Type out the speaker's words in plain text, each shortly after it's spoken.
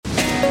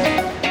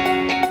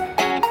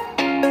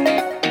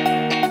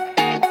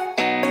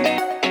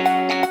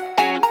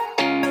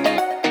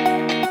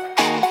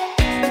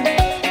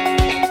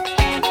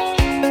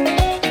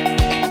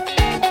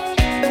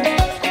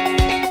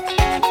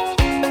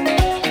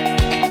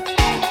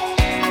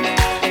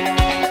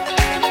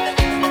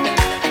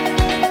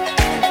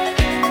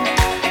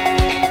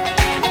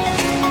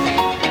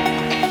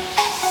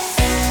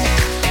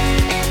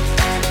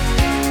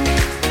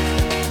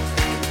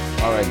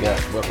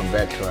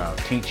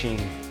teaching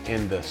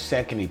in the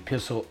second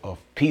epistle of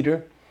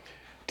Peter.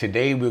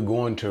 Today we're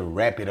going to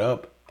wrap it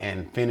up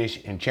and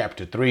finish in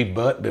chapter 3.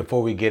 But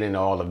before we get into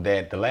all of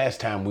that, the last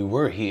time we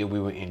were here, we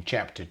were in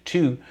chapter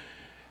 2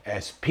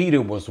 as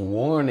Peter was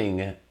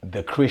warning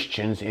the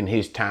Christians in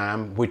his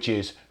time, which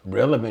is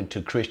relevant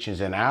to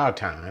Christians in our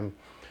time,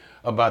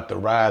 about the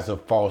rise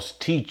of false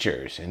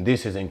teachers. And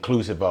this is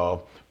inclusive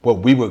of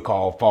what we would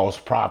call false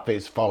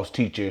prophets, false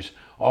teachers.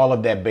 All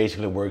of that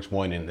basically works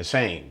one and the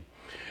same.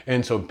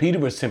 And so Peter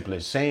was simply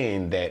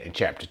saying that in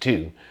chapter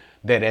 2,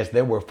 that as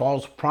there were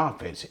false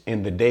prophets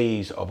in the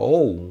days of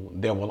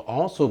old, there will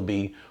also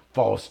be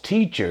false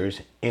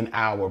teachers in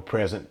our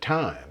present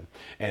time.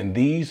 And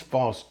these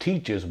false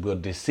teachers will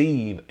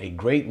deceive a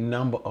great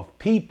number of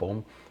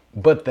people,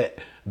 but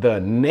the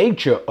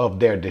nature of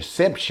their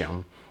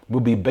deception will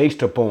be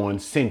based upon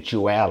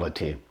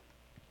sensuality.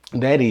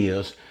 That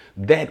is,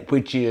 that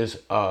which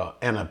is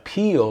an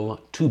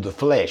appeal to the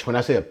flesh. When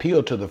I say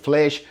appeal to the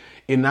flesh,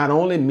 it not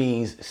only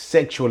means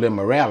sexual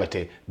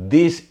immorality.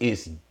 This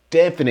is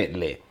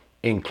definitely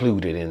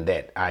included in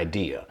that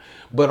idea,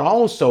 but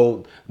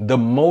also the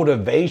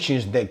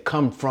motivations that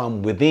come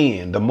from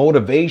within, the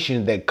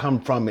motivations that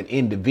come from an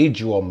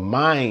individual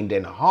mind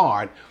and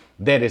heart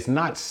that is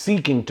not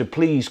seeking to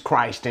please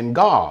Christ and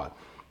God.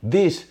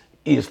 This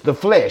is the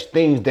flesh,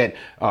 things that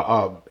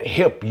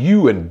help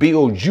you and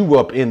build you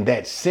up in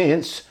that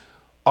sense,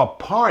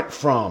 apart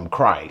from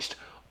Christ,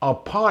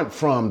 apart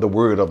from the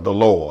word of the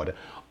Lord,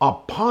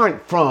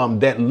 apart from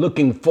that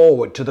looking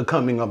forward to the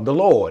coming of the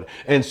Lord.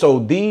 And so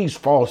these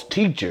false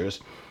teachers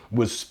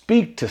would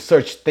speak to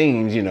such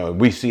things. You know,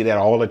 we see that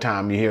all the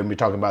time. You hear me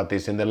talking about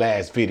this in the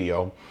last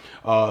video,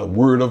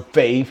 word of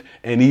faith,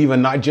 and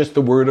even not just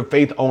the word of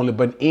faith only,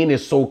 but any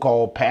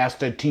so-called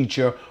pastor,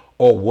 teacher,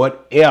 or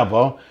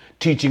whatever,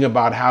 teaching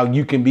about how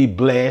you can be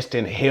blessed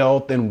in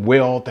health and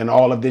wealth and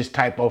all of this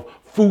type of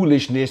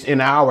foolishness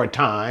in our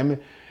time.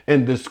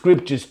 And the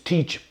scriptures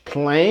teach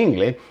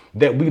plainly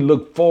that we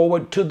look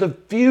forward to the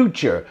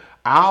future.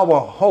 Our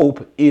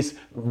hope is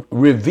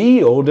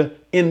revealed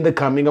in the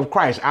coming of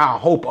Christ, our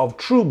hope of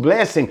true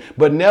blessing.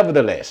 But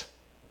nevertheless,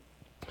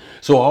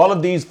 so all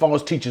of these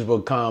false teachers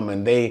will come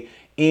and they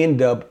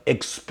end up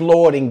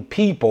exploiting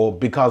people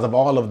because of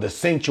all of the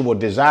sensual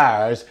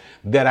desires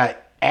that are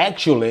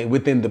actually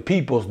within the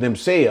peoples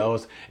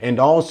themselves, and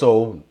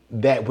also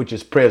that which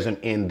is present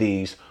in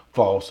these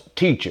false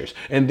teachers.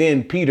 And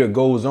then Peter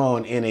goes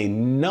on in a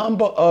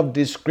number of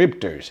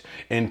descriptors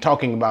and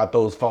talking about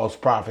those false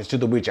prophets, to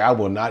the which I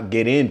will not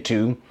get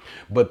into.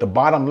 But the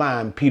bottom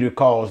line, Peter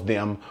calls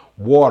them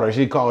waters.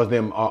 He calls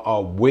them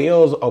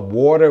wells of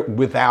water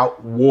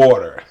without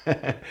water,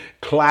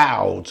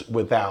 clouds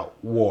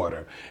without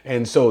water.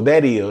 And so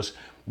that is,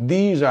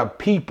 these are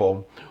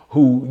people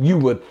who you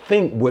would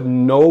think would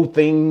know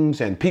things,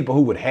 and people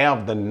who would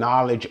have the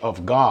knowledge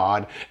of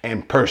God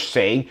and per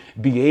se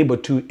be able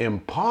to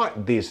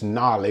impart this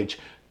knowledge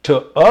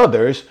to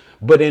others.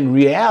 But in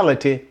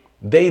reality,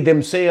 they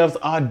themselves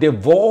are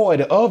devoid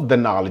of the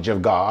knowledge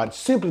of God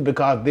simply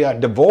because they are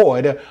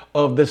devoid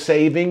of the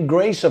saving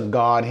grace of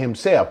God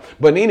himself.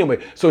 But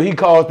anyway, so he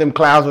calls them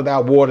clouds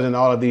without water and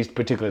all of these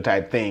particular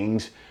type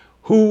things,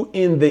 who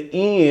in the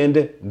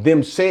end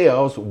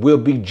themselves will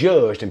be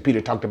judged. And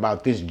Peter talked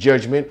about this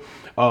judgment,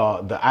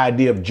 the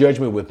idea of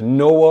judgment with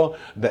Noah,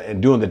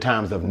 during the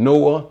times of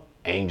Noah,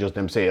 angels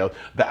themselves,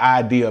 the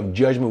idea of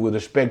judgment with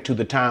respect to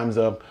the times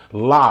of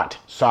Lot,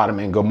 Sodom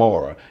and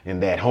Gomorrah,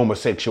 and that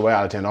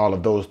homosexuality and all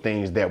of those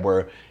things that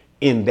were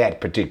in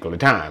that particular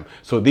time.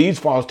 So these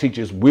false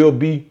teachers will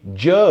be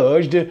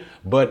judged,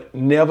 but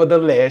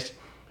nevertheless,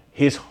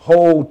 his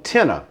whole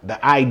tenor,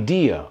 the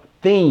idea,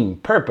 theme,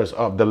 purpose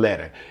of the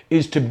letter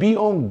is to be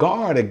on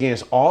guard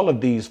against all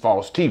of these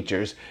false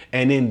teachers.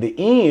 And in the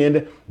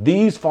end,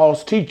 these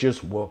false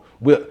teachers will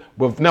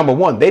number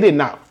one, they did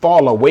not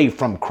fall away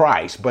from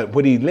Christ. But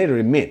what he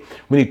literally meant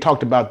when he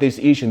talked about this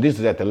issue, and this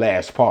is at the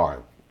last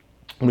part,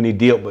 when he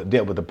dealt with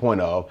the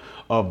point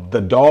of the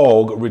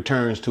dog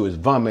returns to his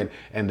vomit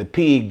and the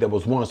pig that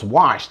was once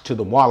washed to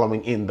the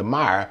wallowing in the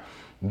mire.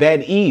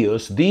 That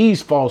is,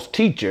 these false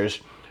teachers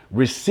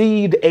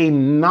received a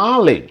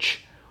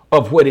knowledge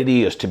of what it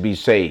is to be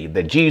saved,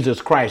 that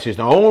Jesus Christ is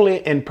the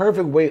only and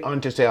perfect way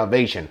unto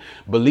salvation.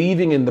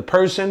 Believing in the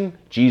person,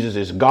 Jesus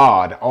is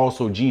God.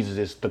 Also, Jesus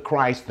is the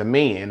Christ, the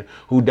man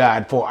who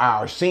died for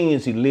our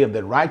sins. He lived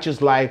a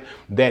righteous life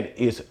that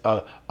is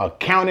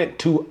accounted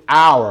to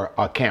our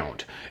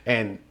account.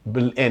 And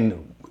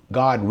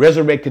God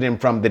resurrected him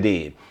from the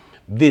dead.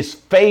 This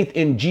faith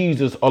in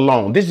Jesus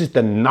alone, this is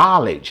the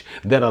knowledge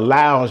that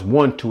allows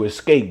one to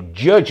escape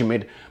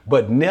judgment.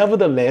 But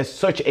nevertheless,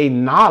 such a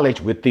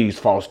knowledge with these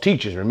false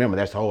teachers, remember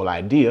that's the whole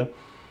idea,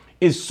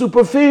 is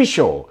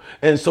superficial.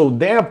 And so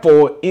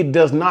therefore, it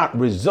does not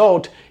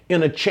result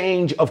in a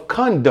change of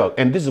conduct.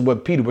 And this is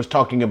what Peter was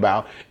talking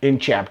about in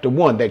chapter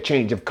 1, that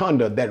change of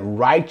conduct, that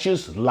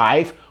righteous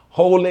life,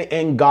 holy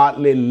and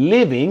godly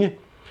living,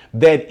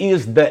 that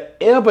is the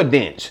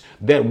evidence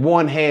that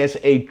one has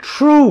a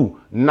true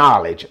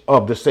knowledge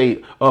of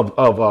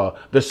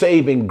the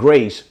saving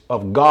grace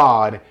of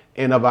God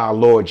and of our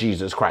Lord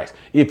Jesus Christ.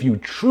 If you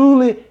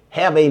truly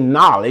have a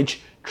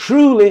knowledge,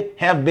 truly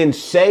have been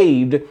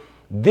saved,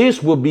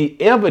 this will be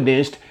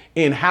evidenced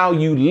in how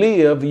you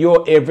live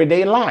your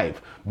everyday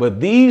life. But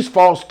these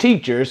false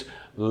teachers,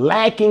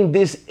 lacking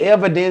this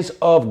evidence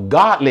of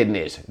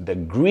godliness, the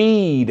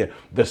greed,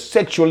 the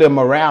sexual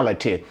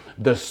immorality,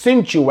 the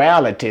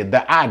sensuality,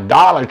 the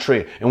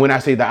idolatry. And when I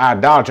say the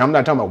idolatry, I'm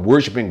not talking about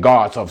worshiping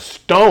gods of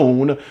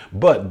stone,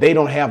 but they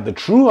don't have the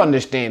true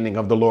understanding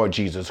of the Lord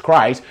Jesus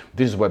Christ.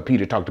 This is what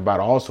Peter talked about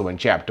also in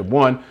chapter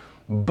 1.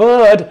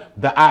 But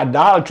the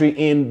idolatry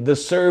in the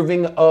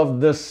serving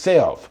of the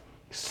self.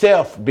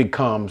 Self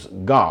becomes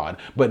God.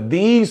 But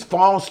these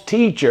false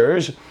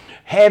teachers,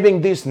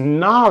 having this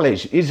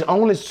knowledge, is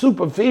only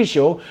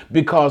superficial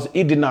because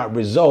it did not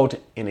result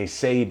in a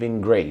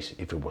saving grace.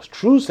 If it was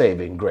true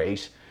saving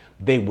grace,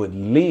 they would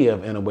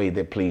live in a way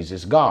that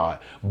pleases God.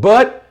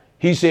 But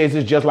he says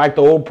it's just like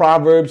the old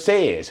proverb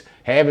says,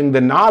 having the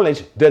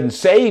knowledge doesn't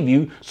save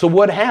you. So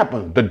what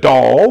happens? The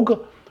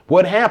dog,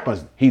 what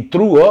happens? He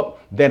threw up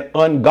that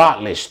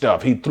ungodly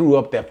stuff. He threw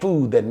up that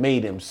food that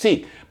made him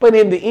sick. But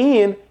in the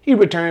end, he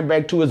returned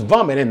back to his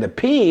vomit. And the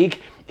pig,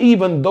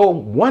 even though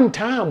one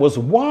time was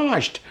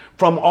washed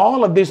from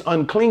all of this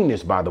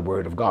uncleanness by the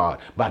word of God,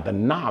 by the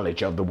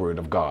knowledge of the word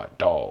of God,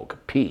 dog,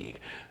 pig,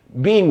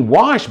 being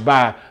washed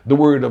by the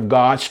word of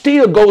God,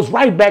 still goes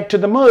right back to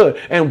the mud.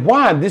 And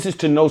why? This is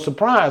to no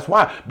surprise.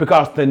 Why?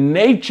 Because the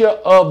nature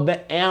of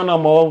the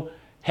animal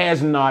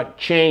has not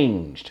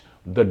changed.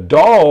 The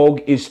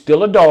dog is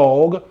still a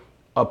dog.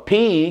 A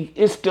pig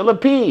is still a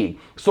pig.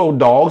 So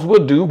dogs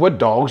will do what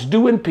dogs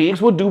do and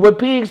pigs will do what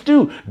pigs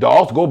do.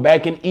 Dogs go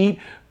back and eat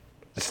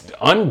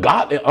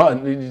ungodly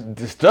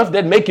stuff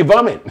that make you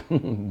vomit.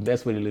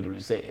 That's what he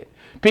literally said.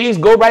 Pigs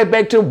go right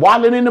back to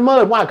wallowing in the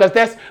mud. Why? Because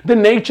that's the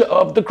nature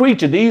of the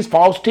creature. These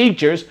false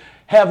teachers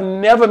have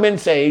never been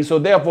saved, so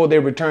therefore they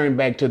return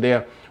back to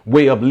their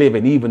way of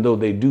living, even though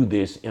they do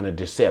this in a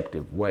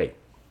deceptive way.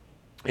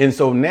 And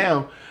so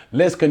now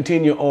let's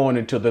continue on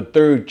into the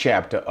 3rd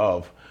chapter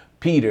of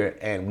Peter.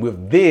 And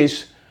with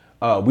this,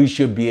 we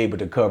should be able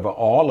to cover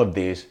all of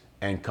this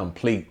and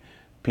complete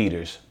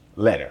Peter's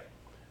letter.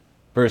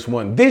 Verse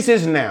 1, this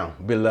is now,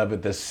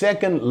 beloved, the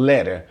 2nd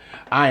letter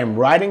I am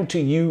writing to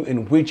you,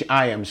 in which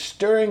I am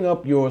stirring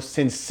up your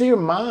sincere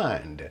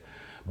mind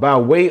by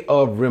way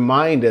of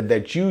reminder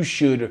that you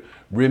should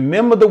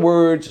remember the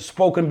words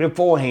spoken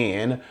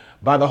beforehand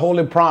by the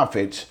holy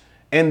prophets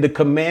and the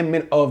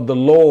commandment of the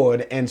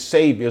Lord and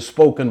Savior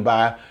spoken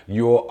by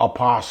your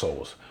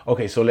apostles.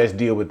 Okay, so let's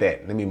deal with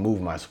that. Let me move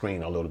my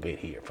screen a little bit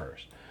here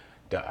first.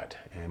 Dot,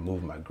 and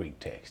move my Greek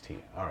text here.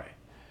 All right.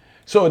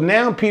 So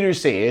now Peter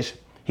says,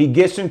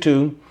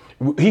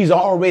 he's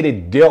already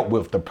dealt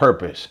with the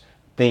purpose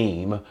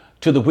theme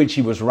to the which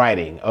he was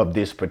writing of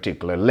this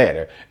particular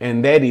letter,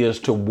 and that is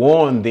to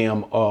warn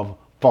them of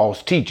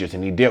false teachers.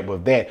 And he dealt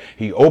with that.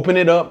 He opened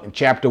it up in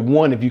chapter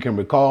 1, if you can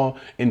recall,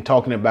 in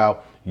talking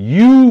about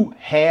you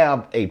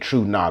have a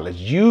true knowledge.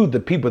 You, the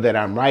people that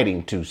I'm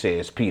writing to,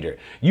 says Peter,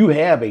 you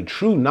have a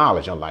true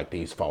knowledge, unlike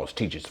these false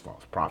teachers,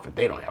 false prophets.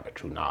 They don't have a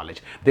true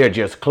knowledge. They're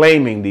just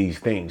claiming these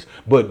things,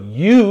 but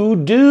you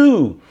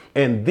do.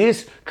 And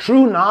this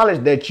true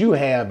knowledge that you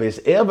have is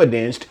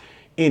evidenced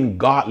in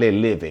godly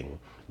living,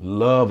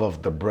 love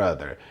of the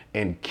brother,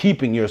 and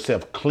keeping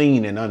yourself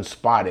clean and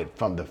unspotted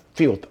from the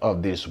filth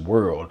of this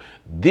world.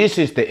 This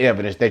is the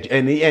evidence that,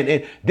 and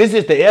this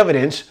is the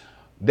evidence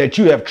that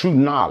you have true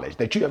knowledge,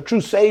 that you have true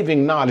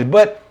saving knowledge.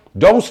 But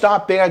don't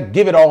stop there.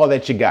 Give it all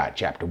that you got,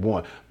 chapter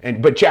 1.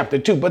 But chapter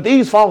 2, but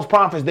these false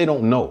prophets, they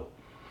don't know.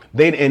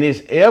 And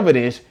it's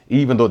evidence,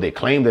 even though they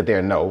claim that they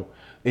know,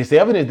 it's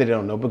evidence that they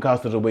don't know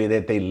because of the way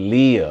that they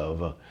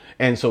live.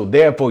 And so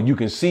therefore you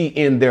can see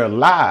in their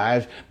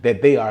lives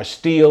that they are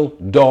still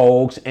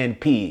dogs and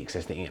pigs.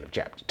 That's the end of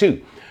chapter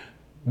 2.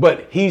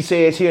 But he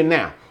says here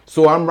now,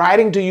 so I'm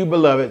writing to you,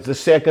 beloved, the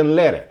 2nd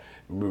letter,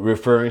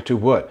 referring to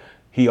what?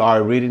 He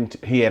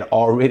had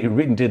already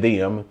written to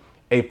them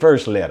a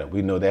first letter.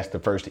 We know that's the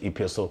first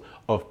epistle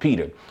of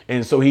Peter.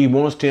 And so he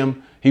wants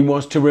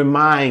to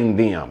remind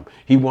them.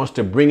 He wants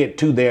to bring it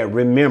to their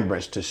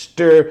remembrance, to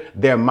stir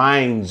their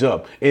minds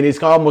up. And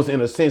it's almost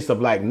in a sense of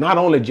like not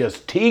only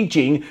just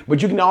teaching,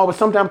 but you can always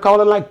sometimes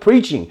call it like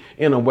preaching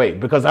in a way,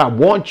 because I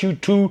want you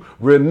to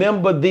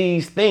remember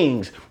these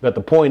things. But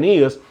the point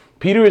is,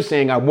 Peter is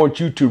saying, I want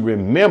you to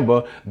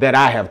remember that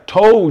I have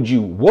told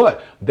you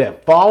what?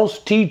 That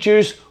false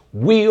teachers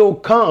will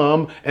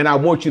come, and I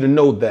want you to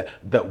know that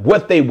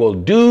what they will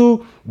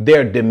do,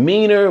 their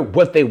demeanor,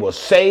 what they will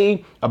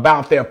say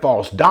about their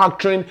false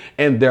doctrine,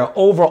 and their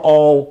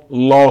overall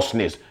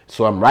lostness.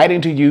 So I'm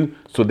writing to you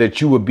so that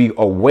you will be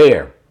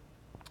aware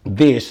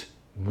this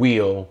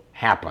will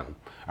happen.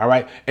 All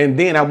right. And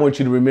then I want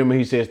you to remember,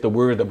 he says, the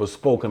word that was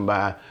spoken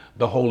by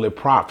the holy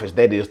prophets,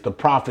 that is the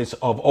prophets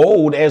of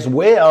old as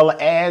well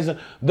as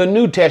the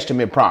New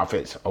Testament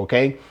prophets.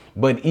 OK,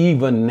 but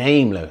even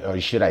namely, or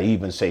should I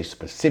even say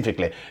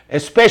specifically,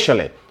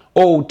 especially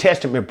Old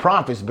Testament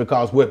prophets,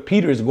 because what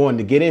Peter is going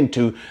to get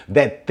into,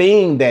 that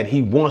thing that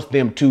he wants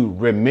them to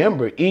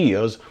remember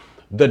is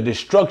the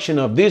destruction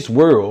of this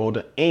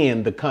world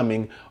and the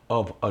coming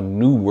of a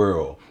new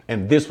world.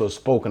 And this was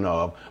spoken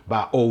of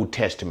by Old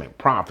Testament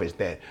prophets,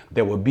 that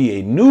there will be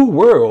a new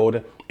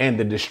world and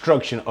the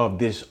destruction of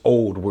this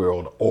old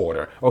world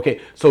order.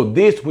 Okay, so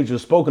this which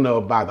was spoken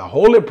of by the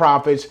holy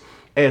prophets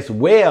as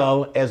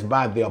well as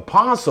by the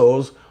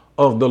apostles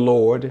of the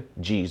Lord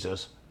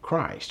Jesus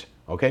Christ.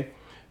 Okay,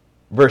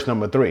 verse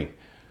number 3.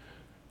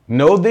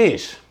 Know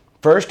this,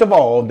 first of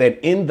all, that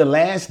in the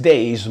last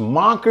days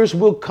mockers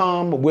will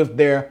come with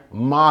their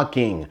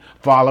mocking,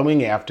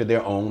 following after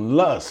their own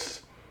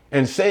lusts,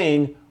 and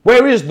saying,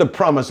 where is the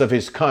promise of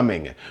his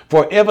coming?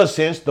 For ever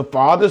since the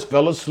fathers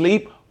fell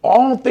asleep,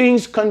 all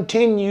things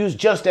continues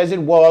just as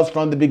it was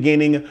from the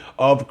beginning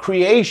of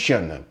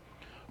creation.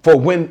 For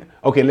when,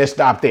 okay, let's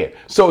stop there.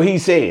 So he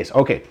says,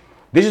 okay,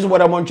 this is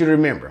what I want you to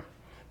remember,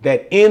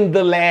 that in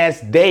the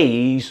last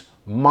days,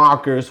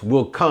 mockers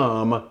will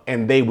come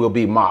and they will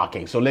be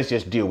mocking. So let's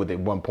just deal with it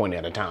one point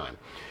at a time.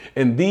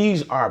 And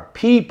these are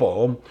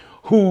people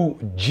who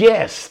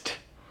jest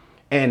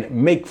and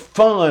make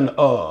fun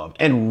of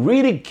and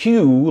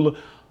ridicule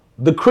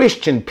the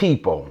Christian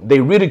people. They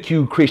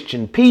ridicule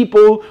Christian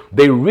people.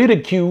 They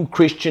ridicule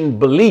Christian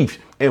beliefs.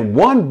 And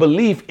one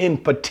belief in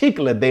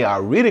particular they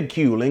are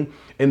ridiculing,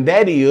 and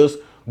that is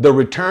the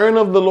return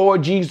of the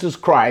Lord Jesus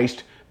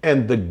Christ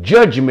and the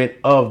judgment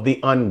of the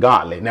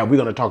ungodly. Now, we're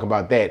going to talk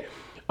about that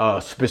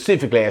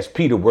specifically as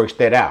Peter works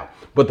that out.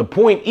 But the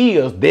point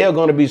is, they're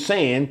going to be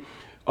saying,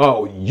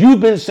 you've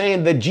been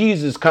saying that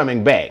Jesus is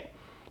coming back.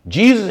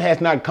 Jesus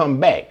has not come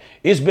back.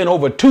 It's been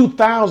over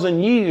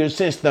 2,000 years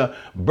since the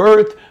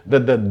birth, the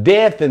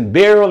death and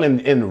burial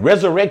and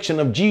resurrection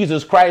of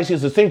Jesus Christ,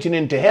 his ascension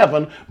into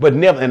heaven, but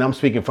never, and I'm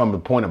speaking from the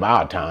point of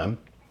our time,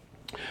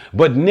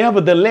 but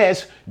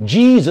nevertheless,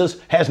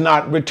 Jesus has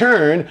not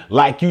returned,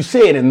 like you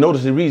said. And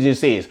notice the reason it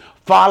says,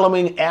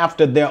 following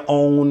after their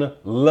own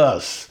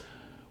lusts.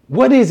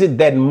 What is it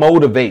that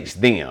motivates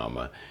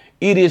them?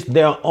 It is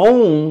their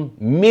own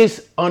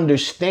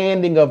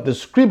misunderstanding of the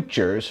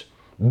scriptures,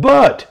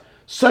 but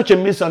such a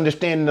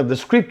misunderstanding of the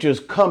scriptures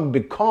come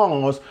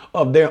because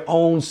of their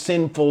own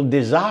sinful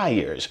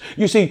desires.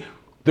 You see,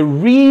 the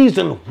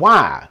reason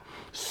why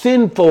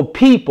sinful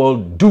people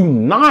do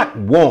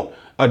not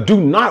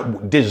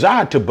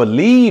desire to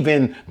believe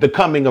in the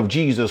coming of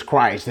Jesus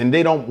Christ, and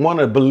they don't want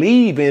to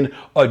believe in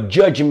a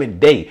judgment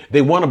day.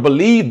 They want to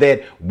believe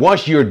that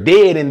once you're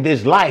dead in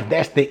this life,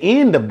 that's the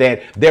end of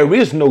that. There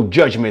is no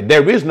judgment.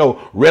 There is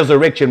no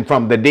resurrection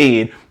from the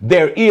dead.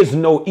 There is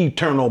no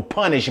eternal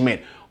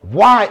punishment.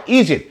 Why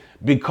is it?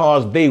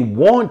 Because they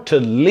want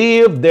to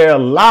live their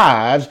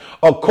lives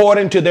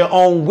according to their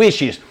own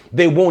wishes.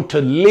 They want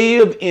to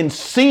live in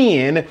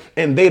sin,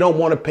 and they don't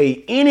want to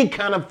pay any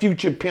kind of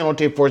future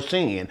penalty for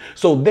sin.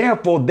 So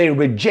therefore, they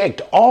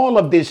reject all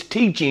of these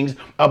teachings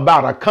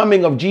about a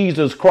coming of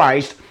Jesus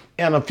Christ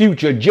and a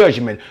future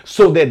judgment,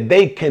 so that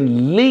they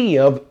can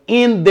live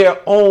in their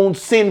own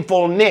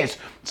sinfulness,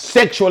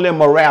 sexual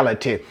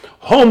immorality,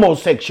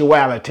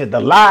 homosexuality, the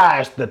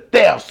lies, the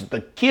thefts, the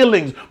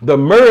killings, the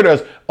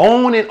murders,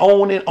 on and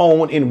on and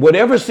on, in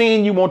whatever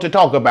sin you want to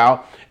talk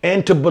about,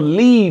 and to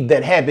believe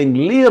that having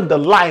lived a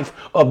life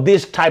of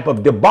this type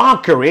of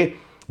debauchery,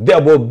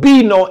 there will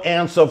be no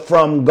answer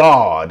from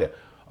God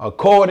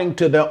according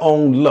to their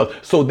own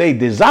lust. So they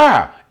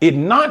desire it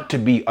not to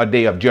be a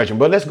day of judgment.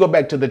 But let's go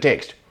back to the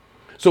text.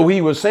 So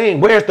he was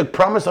saying, where's the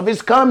promise of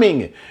his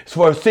coming?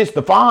 For since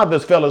the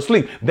fathers fell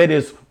asleep, that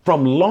is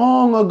from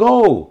long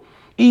ago,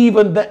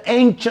 even the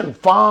ancient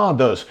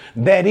fathers,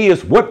 that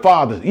is, what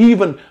fathers?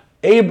 Even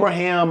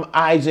Abraham,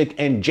 Isaac,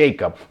 and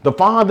Jacob, the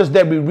fathers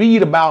that we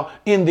read about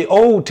in the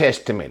Old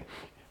Testament.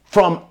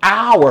 From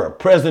our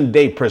present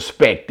day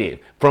perspective,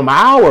 even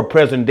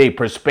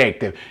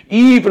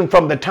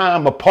from the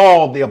time of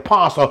Paul the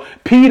apostle,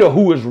 Peter,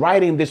 who is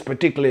writing this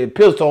particular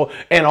epistle,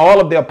 and all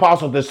of the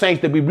apostles, the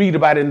saints that we read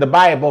about in the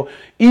Bible,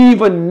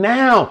 even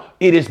now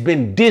it has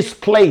been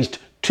displaced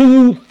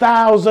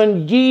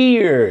 2,000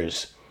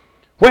 years.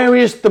 Where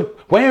is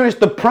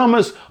the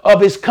promise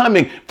of his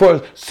coming?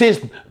 For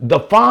since the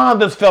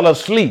fathers fell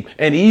asleep,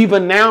 and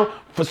even now,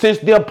 since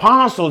the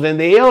apostles and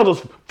the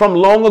elders from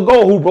long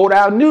ago who wrote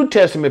our New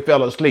Testament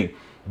fell asleep,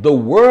 the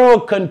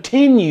world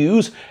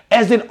continues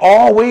as it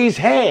always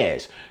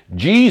has.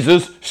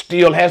 Jesus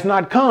still has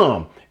not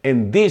come.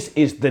 And this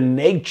is the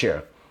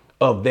nature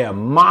of their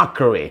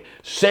mockery,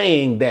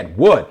 saying that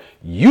what?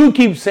 You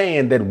keep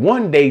saying that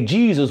one day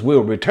Jesus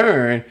will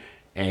return,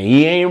 and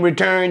he ain't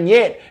returned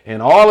yet.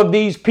 And all of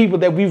these people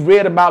that we've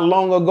read about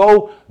long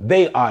ago,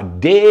 they are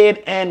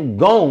dead and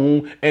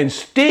gone, and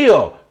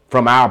still,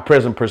 from our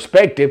present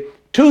perspective,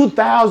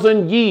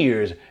 2,000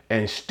 years,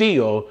 and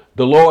still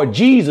the Lord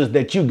Jesus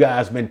that you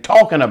guys been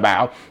talking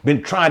about,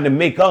 been trying to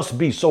make us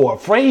be so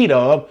afraid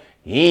of,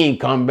 he ain't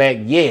come back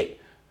yet.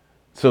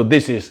 So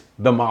this is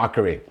the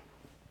mockery.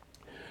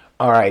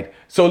 All right,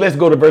 so let's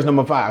go to verse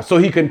number 5. So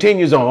he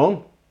continues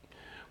on.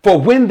 For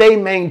when they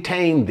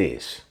maintain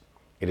this,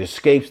 it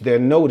escapes their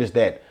notice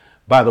that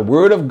by the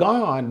word of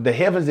God, the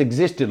heavens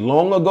existed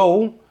long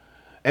ago,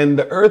 And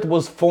the earth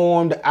was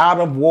formed out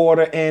of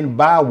water and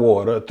by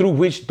water, through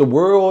which the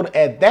world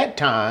at that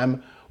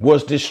time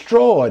was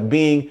destroyed,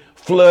 being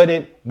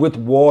flooded with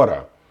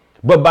water.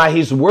 But by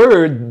his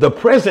word, the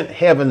present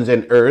heavens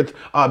and earth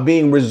are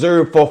being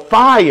reserved for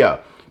fire,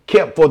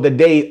 kept for the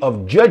day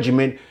of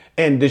judgment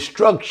and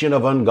destruction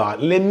of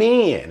ungodly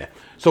men.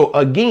 So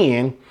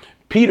again,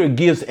 Peter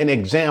gives an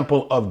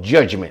example of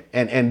judgment.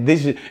 And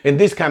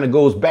this kind of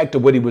goes back to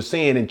what he was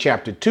saying in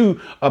chapter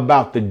 2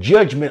 about the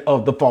judgment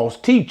of the false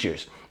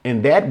teachers.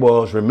 And that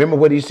was, remember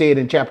what he said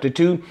in chapter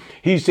 2?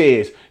 He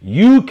says,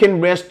 you can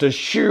rest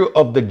assured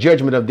of the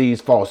judgment of these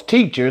false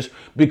teachers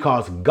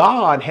because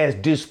God has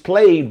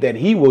displayed that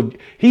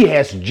he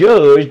has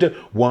judged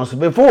once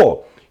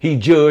before. He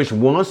judged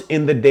once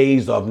in the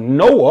days of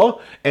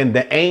Noah, and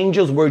the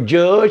angels were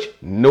judged.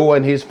 Noah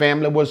and his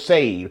family were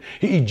saved.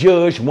 He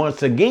judged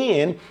once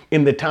again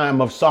in the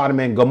time of Sodom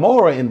and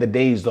Gomorrah in the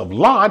days of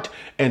Lot,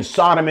 and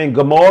Sodom and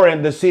Gomorrah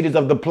and the cities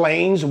of the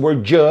plains were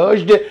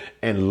judged,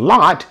 and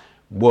Lot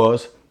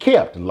was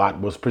kept. Lot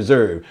was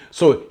preserved.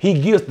 So he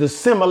gives the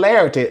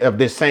similarity of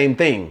this same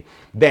thing,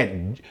 that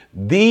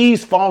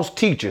these false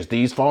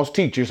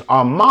teachers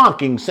are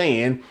mocking,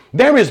 saying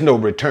there is no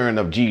return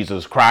of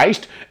Jesus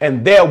Christ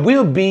and there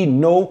will be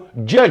no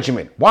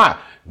judgment. Why?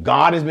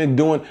 God has been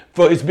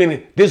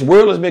this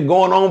world has been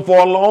going on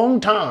for a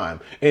long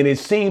time, and it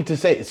seems to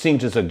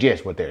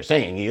suggest what they're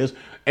saying is,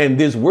 and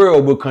this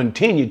world will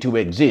continue to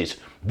exist.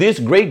 This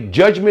great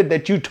judgment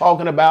that you're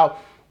talking about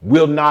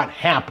will not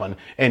happen.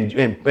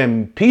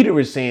 And Peter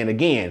is saying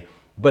again,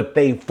 but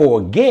they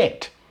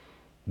forget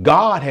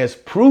God has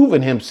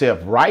proven himself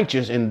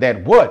righteous in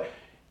that what?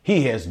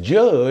 He has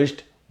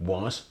judged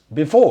once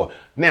before.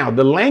 Now,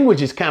 the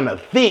language is kind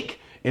of thick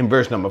in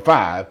verse number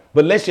 5,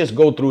 but let's just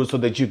go through it so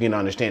that you can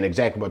understand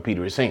exactly what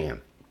Peter is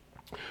saying.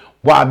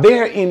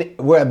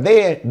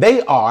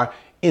 They are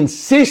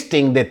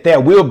insisting that there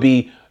will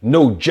be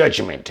no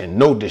judgment and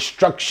no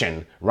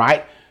destruction,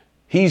 right?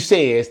 He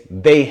says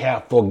they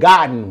have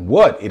forgotten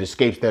what? It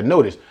escapes their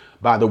notice.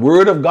 By the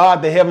word of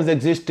God, the heavens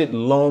existed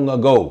long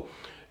ago.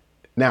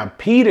 Now,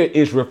 Peter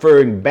is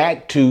referring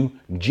back to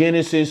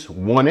Genesis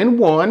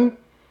 1:1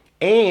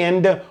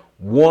 and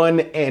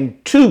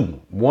 1:2.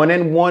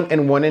 1:1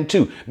 and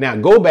 1:2. Now,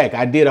 go back.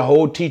 I did a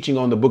whole teaching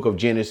on the book of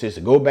Genesis.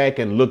 Go back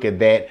and look at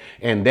that,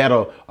 and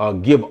that'll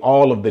give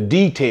all of the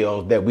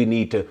details that we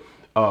need to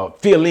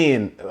fill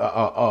in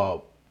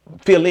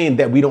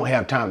that we don't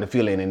have time to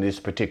fill in this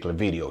particular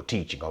video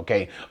teaching,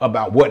 okay,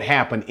 about what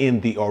happened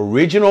in the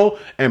original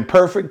and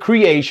perfect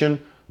creation,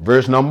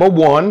 verse number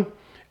 1.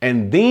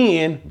 And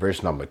then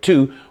verse number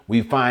 2,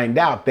 we find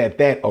out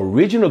that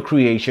original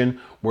creation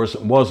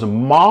was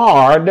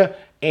marred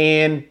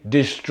and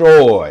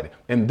destroyed.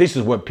 And this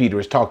is what Peter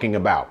is talking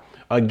about.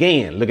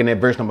 Again, looking at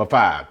verse number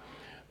 5,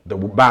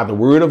 by the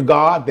word of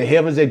God, the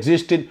heavens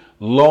existed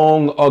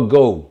long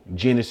ago,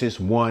 Genesis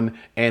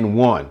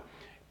 1:1.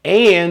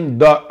 And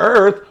the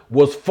earth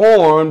was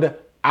formed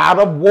out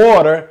of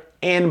water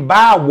and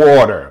by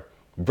water,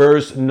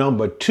 verse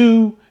number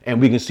 2. And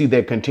we can see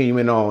that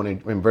continuing on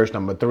in verse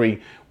number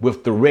 3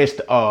 with the rest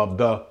of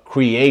the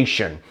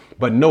creation.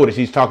 But notice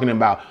he's talking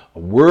about a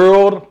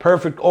world,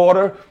 perfect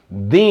order.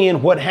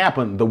 Then what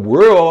happened? The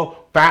world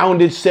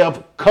found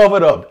itself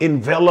covered up,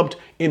 enveloped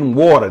in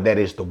water. That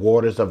is the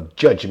waters of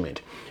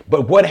judgment.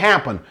 But what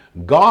happened?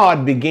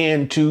 God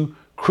began to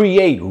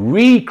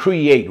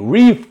recreate,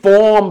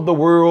 reform the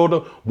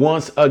world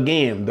once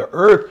again. The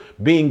earth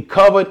being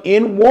covered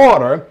in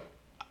water,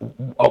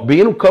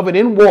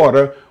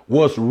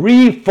 was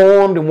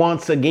reformed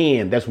once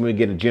again. That's when we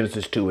get to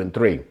Genesis 2 and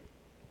 3.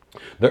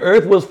 The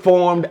earth was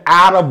formed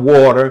out of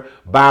water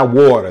by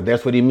water.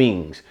 That's what he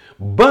means.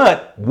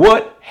 But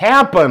what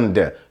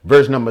happened?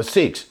 Verse number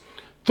 6,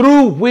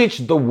 through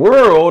which the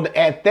world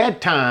at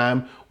that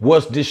time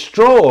was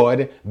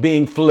destroyed,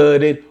 being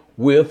flooded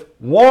with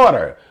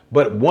water.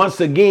 But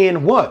once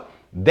again, what?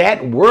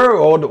 That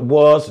world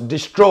was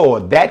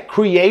destroyed. That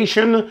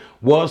creation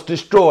was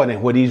destroyed.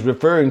 And what he's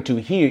referring to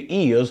here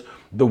is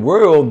the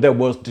world that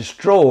was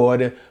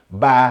destroyed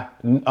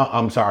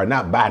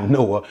not by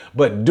Noah,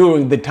 but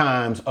during the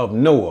times of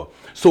Noah.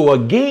 So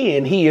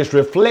again, he is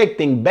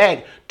reflecting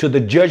back to the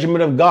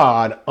judgment of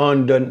God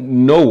under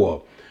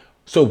Noah.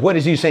 So what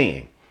is he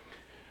saying?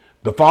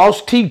 The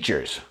false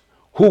teachers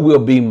who will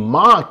be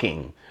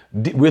mocking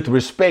with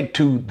respect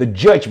to the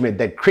judgment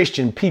that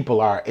Christian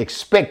people are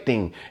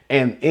expecting,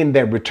 and in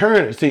their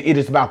return, see, it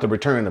is about the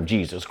return of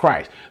Jesus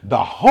Christ.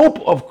 The hope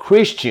of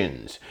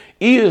Christians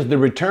is the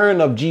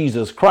return of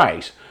Jesus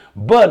Christ.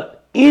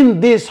 But in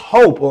this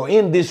hope, or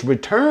in this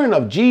return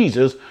of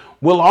Jesus,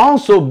 will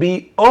also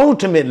be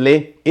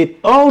ultimately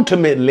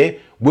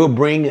will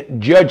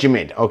bring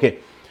judgment. Okay.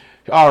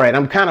 All right.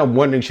 I'm kind of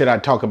wondering, should I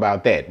talk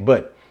about that?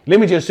 But let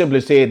me just simply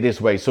say it this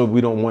way, so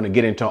we don't want to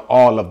get into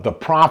all of the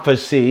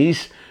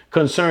prophecies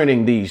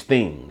concerning these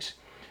things.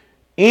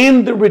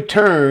 In the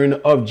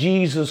return of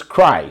Jesus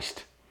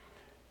Christ,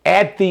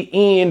 at the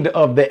end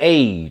of the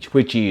age,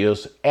 which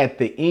is at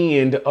the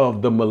end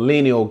of the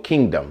millennial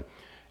kingdom,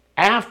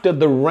 after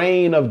the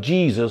reign of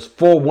Jesus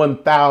for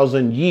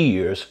 1,000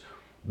 years,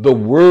 the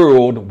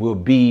world will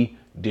be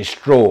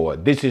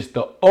destroyed. This is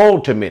the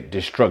ultimate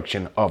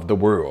destruction of the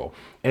world.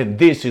 And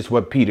this is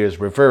what Peter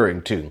is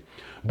referring to.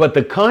 But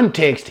the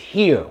context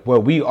here where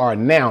we are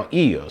now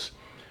is,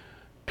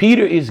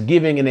 Peter is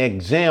giving an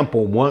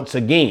example once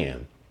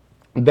again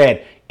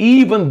that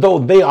even though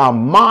they are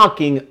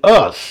mocking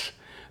us,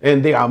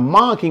 and they are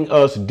mocking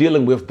us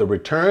dealing with the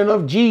return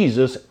of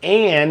Jesus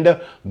and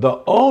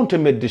the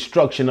ultimate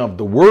destruction of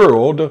the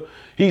world,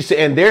 he said,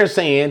 and they're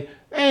saying,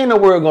 ain't no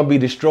world going to be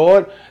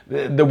destroyed.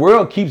 The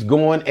world keeps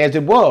going as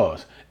it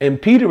was.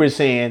 And Peter is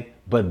saying,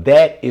 but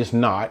that is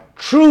not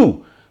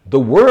true. The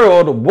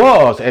world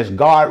was, as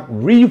God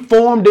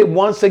reformed it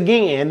once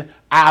again,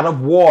 out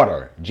of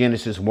water,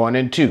 Genesis 1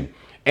 and 2.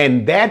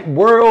 And that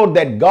world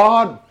that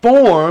God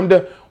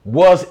formed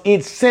was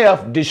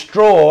itself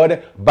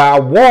destroyed by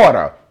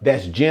water.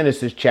 That's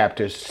Genesis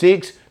chapter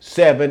 6,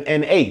 7,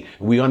 and 8.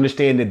 We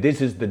understand that this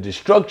is the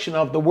destruction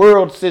of the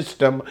world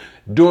system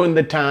during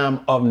the time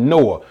of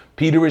Noah.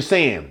 Peter is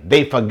saying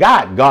they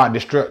forgot God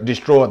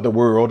destroyed the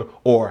world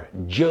or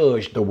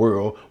judged the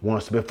world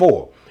once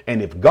before.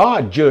 And if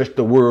God judged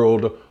the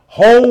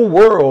whole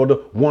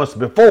world once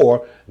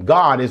before,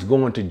 God is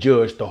going to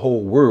judge the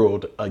whole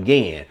world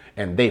again.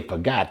 And they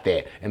forgot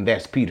that. And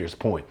that's Peter's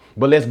point.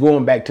 But let's go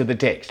on back to the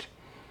text.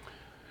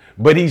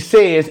 But he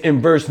says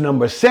in verse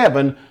number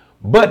 7,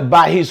 but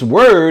by his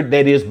word,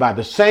 that is by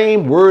the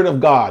same word of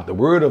God, the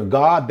word of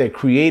God that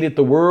created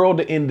the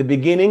world in the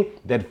beginning,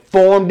 that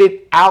formed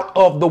it out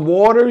of the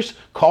waters,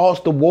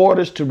 caused the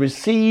waters to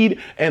recede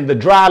and the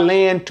dry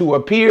land to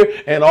appear,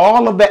 and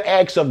all of the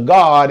acts of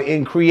God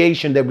in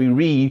creation that we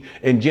read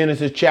in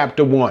Genesis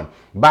chapter 1.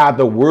 By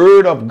the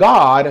word of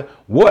God,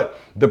 what?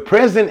 The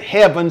present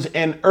heavens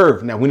and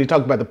earth. Now, when you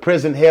talk about the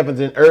present heavens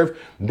and earth,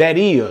 that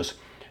is,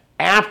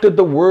 after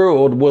the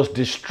world was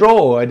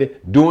destroyed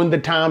during the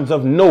times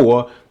of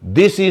Noah,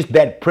 this is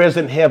that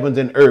present heavens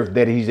and earth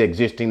that he's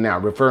existing now,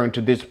 referring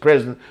to this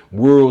present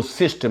world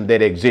system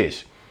that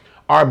exists,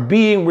 are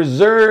being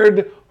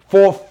reserved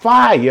for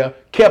fire,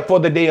 kept for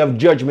the day of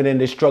judgment and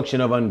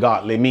destruction of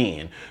ungodly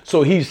men.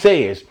 So he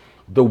says,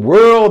 the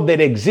world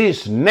that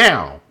exists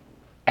now,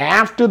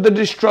 after the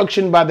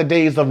destruction by the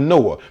days of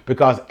Noah,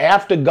 because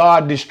after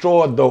God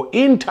destroyed the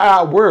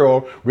entire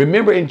world,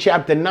 remember in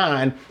chapter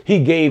 9,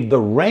 he gave the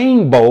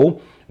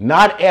rainbow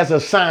not as a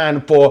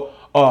sign for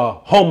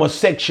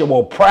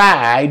homosexual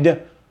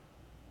pride.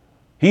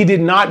 He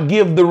did not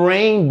give the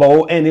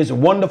rainbow and its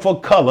wonderful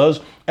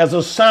colors as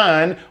a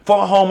sign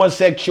for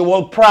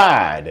homosexual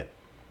pride.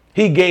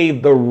 He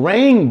gave the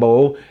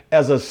rainbow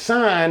as a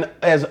sign,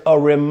 as a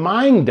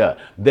reminder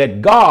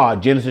that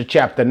God, Genesis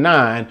chapter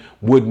 9,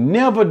 would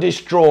never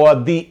destroy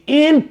the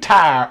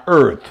entire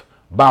earth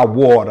by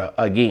water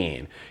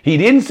again. He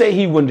didn't say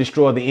he wouldn't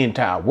destroy the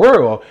entire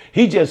world.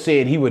 He just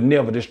said he would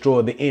never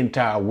destroy the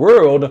entire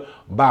world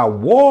by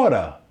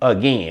water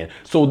again.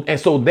 So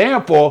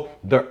therefore,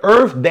 the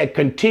earth that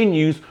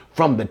continues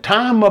from the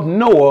time of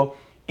Noah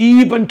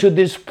even to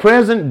this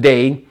present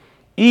day,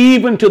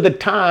 even to the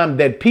time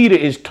that Peter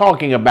is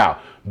talking about,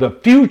 the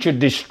future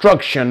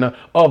destruction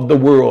of the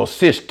world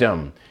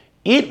system,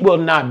 it will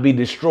not be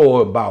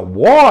destroyed by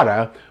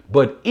water,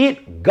 but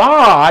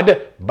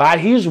God, by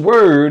his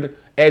word,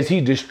 as he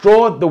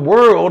destroyed the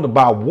world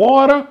by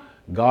water,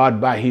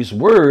 God, by his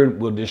word,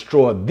 will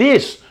destroy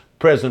this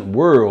present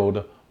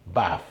world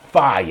by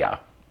fire.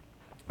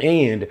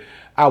 And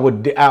I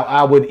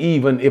would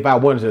even, if I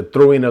wanted to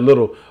throw in a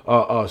little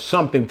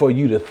something for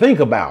you to think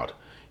about,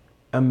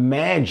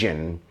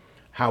 imagine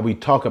how we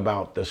talk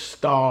about the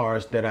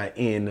stars that are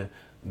in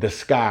the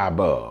sky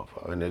above,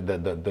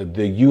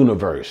 the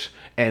universe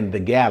and the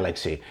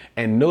galaxy.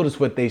 And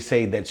notice what they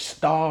say that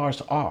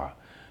stars are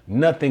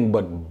nothing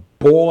but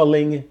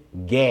boiling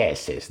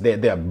gases.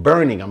 They're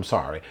burning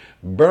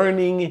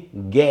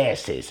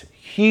gases,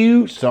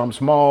 huge, some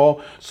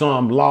small,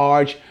 some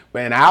large.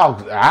 And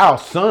our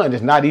sun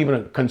is not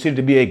even considered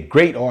to be a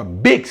great or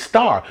big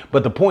star.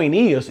 But the point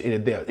is,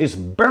 it's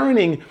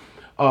burning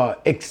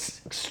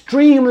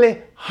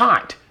extremely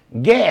hot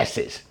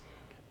gases.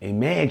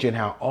 Imagine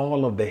how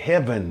all of the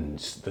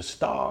heavens, the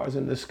stars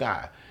in the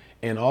sky,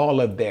 and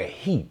all of their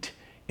heat,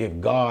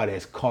 if God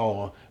has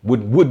called,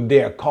 would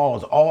there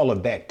cause all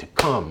of that to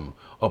come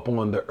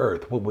upon the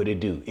earth, what would it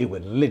do? It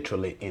would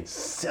literally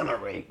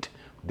incinerate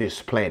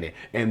this planet,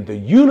 and the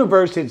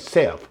universe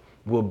itself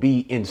will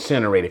be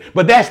incinerated.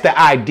 But that's the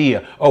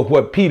idea of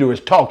what Peter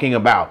is talking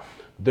about.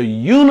 The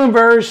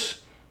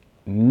universe,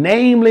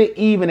 namely,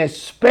 even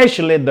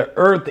especially the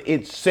earth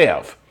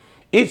itself,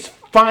 its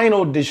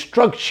final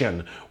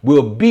destruction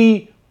will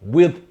be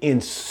with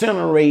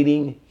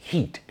incinerating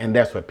heat. And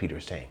that's what Peter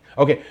is saying.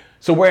 Okay,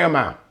 so where am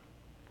I?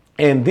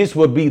 And this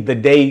will be the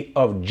day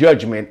of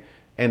judgment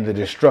and the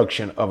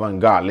destruction of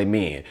ungodly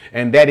men.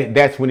 And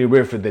that's when he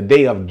refers to the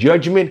day of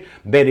judgment.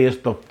 That is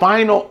the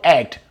final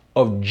act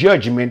of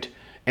judgment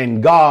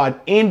and God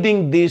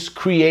ending this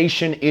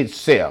creation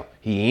itself.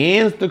 He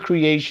ends the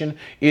creation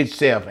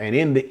itself. And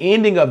in the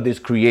ending of this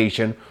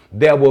creation,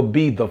 there will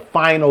be the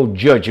final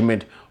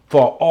judgment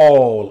for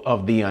all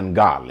of the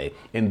ungodly.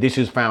 And this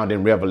is found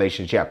in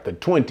Revelation chapter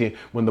 20,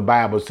 when the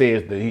Bible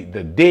says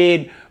the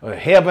dead,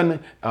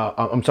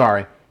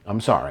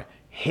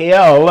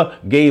 hell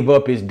gave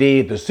up his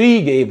dead, the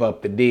sea gave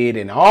up the dead,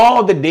 and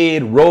all the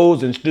dead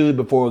rose and stood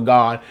before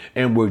God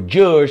and were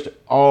judged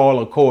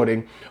all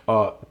according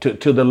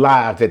to the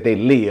lives that they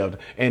lived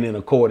and in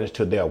accordance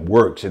to their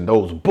works. And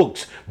those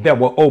books that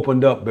were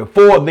opened up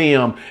before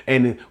them,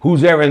 and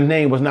whosoever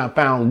name was not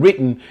found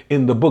written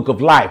in the book of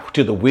life,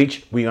 to the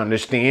which we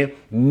understand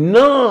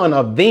none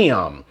of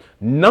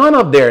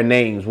their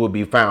names will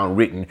be found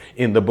written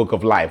in the book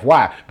of life.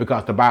 Why?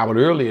 Because the Bible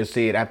earlier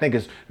said, I think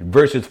it's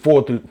verses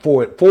 4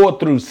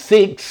 through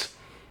 6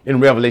 in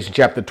Revelation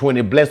chapter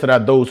 20, blessed are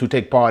those who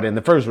take part in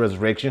the first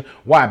resurrection.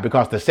 Why?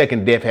 Because the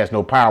second death has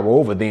no power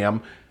over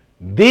them.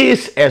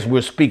 This, as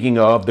we're speaking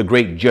of the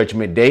great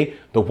judgment day,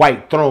 the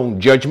white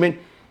throne judgment,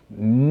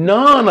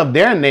 none of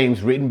their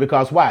names written,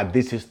 because why?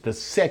 This is the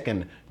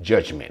second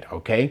judgment,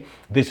 okay?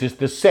 This is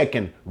the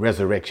second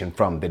resurrection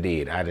from the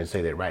dead. I didn't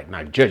say that right,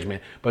 not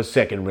judgment, but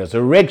second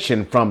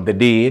resurrection from the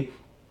dead.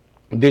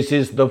 This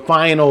is the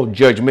final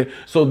judgment.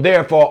 So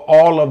therefore,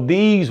 all of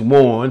these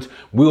ones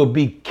will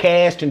be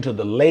cast into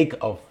the lake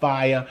of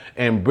fire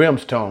and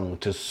brimstone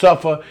to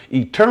suffer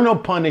eternal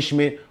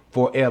punishment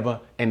forever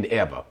and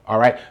ever. All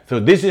right. So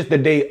this is the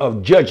day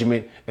of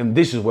judgment. And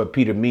this is what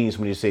Peter means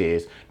when he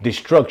says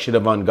destruction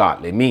of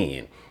ungodly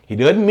men. He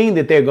doesn't mean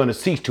that they're going to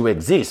cease to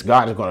exist.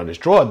 God is going to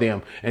destroy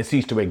them and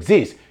cease to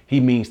exist. He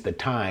means the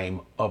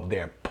time of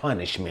their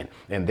punishment.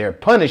 And their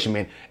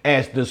punishment,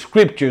 as the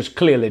scriptures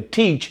clearly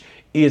teach,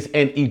 is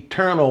an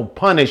eternal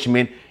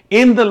punishment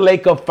in the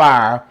lake of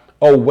fire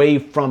away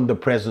from the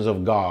presence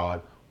of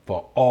God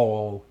for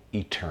all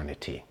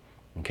eternity.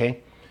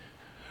 Okay.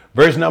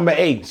 Verse number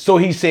 8. So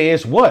he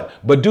says what?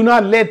 But do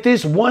not let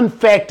this one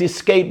fact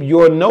escape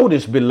your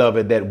notice,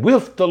 beloved, that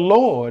with the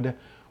Lord,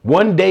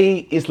 one day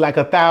is like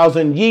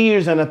 1,000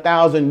 years, and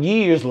 1,000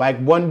 years like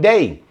one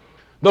day.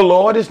 The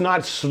Lord is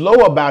not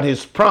slow about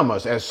his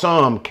promise, as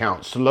some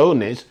count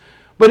slowness,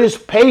 but is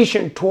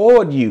patient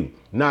toward you,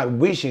 not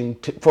wishing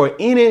for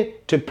any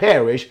to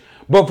perish,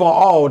 but for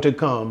all to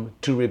come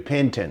to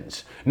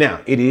repentance.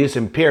 Now, it is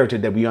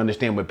imperative that we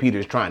understand what Peter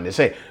is trying to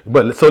say.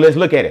 But so let's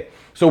look at it.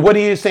 So what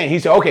he is saying, he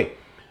said, okay,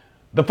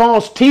 the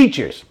false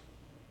teachers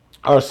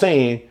are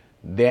saying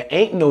there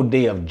ain't no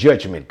day of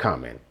judgment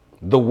coming.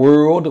 The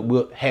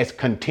world has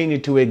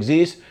continued to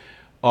exist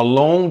a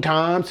long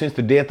time since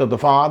the death of the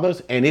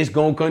fathers, and it's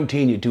going to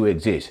continue to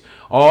exist.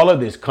 All of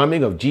this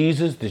coming of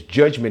Jesus, this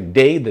judgment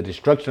day, the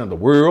destruction of the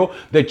world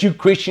that you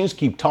Christians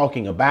keep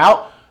talking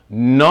about,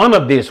 none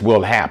of this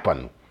will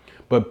happen.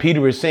 But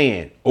Peter is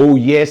saying, oh,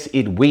 yes,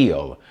 it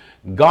will.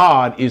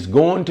 God is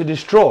going to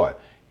destroy.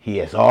 He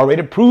has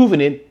already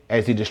proven it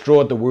as he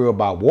destroyed the world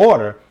by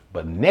water.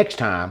 But next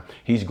time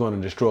he's going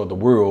to destroy the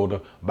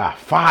world by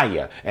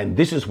fire. And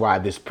this is why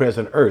this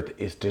present earth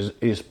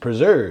is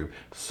preserved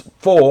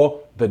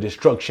for the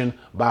destruction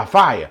by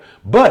fire.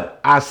 But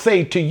I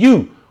say to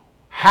you,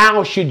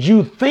 how should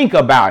you think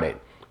about it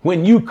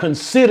when you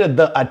consider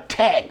the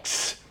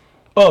attacks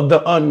of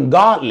the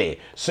ungodly,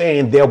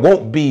 saying there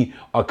won't be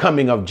a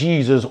coming of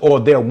Jesus, or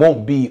there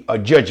won't be a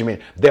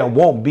judgment, there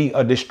won't be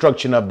a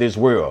destruction of this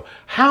world?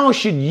 How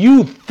should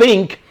you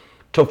think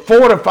to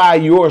fortify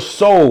your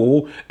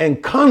soul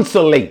and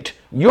consolate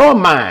your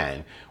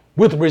mind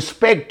with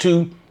respect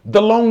to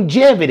the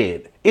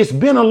longevity? It's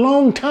been a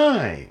long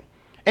time,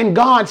 and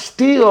God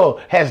still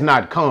has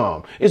not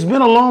come. It's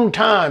been a long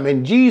time,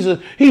 and Jesus,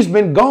 he's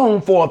been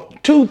gone for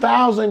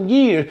 2,000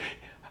 years.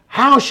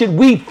 How should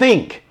we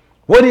think?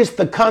 What is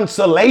the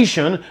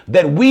consolation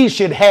that we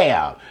should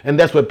have? And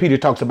that's what Peter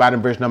talks about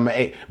in verse number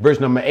 8. Verse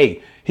number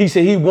 8. He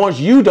said he wants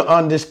you to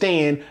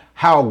understand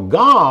how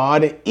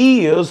God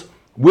is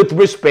with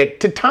respect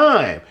to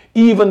time,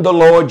 even the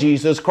Lord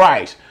Jesus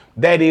Christ.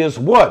 That is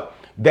what?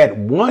 That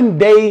one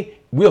day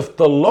with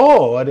the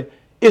Lord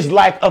is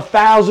like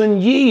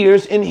 1,000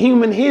 years in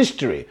human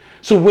history.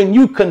 So when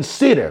you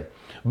consider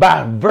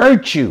by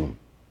virtue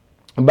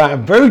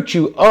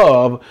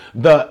of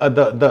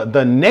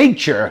the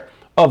nature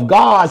of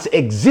God's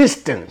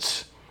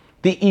existence,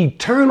 the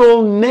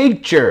eternal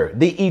nature,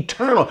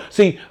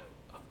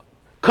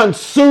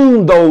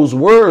 consume those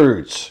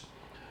words.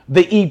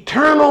 The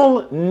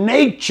eternal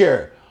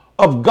nature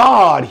of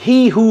God,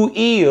 he who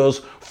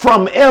is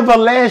from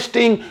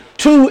everlasting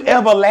to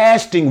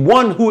everlasting,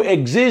 one who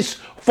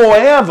exists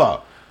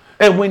forever.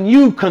 And when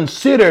you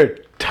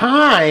consider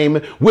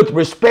time with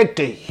respect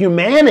to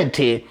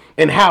humanity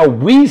and how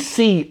we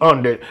see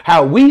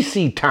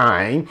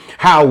time,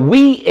 how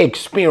we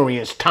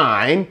experience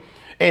time,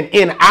 and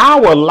in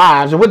our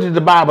lives, what did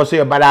the Bible say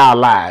about our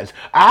lives?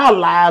 Our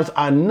lives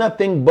are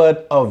nothing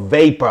but a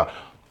vapor.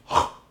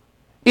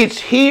 It's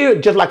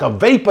here just like a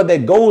vapor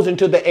that goes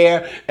into the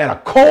air at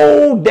a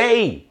cold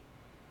day.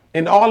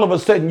 And all of a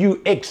sudden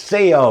you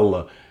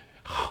exhale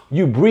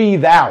You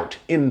breathe out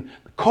in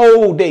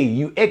cold day,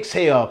 you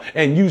exhale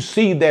and you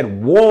see that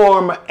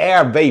warm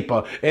air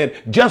vapor and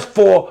just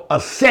for a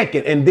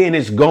second and then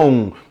it's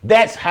gone.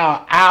 That's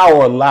how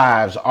our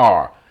lives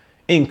are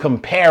in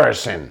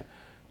comparison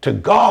to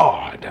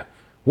God.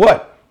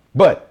 What?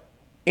 But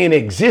in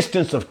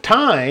existence of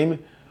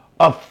time,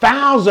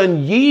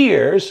 1,000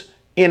 years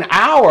in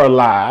our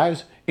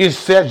lives is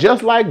set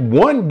just like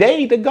one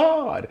day to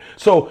God.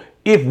 So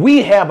if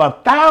we have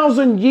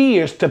 1,000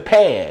 years to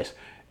pass,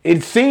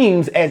 it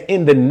seems as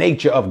in the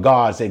nature of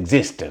God's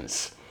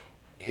existence.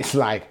 It's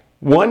like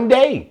one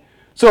day.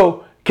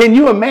 So can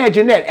you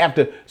imagine that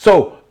after?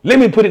 So let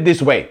me put it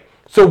this way.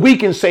 So we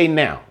can say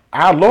now,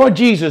 our Lord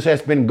Jesus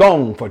has been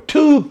gone for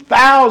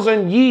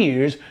 2,000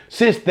 years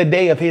since the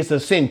day of his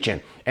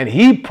ascension. And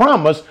he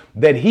promised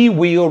that he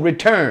will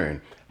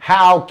return.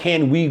 How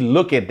can we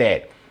look at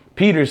that?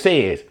 Peter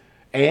says,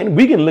 and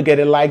we can look at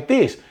it like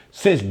this.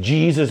 Since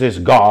Jesus is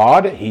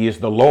God, he is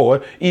the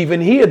Lord, even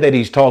here that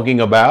he's talking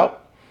about,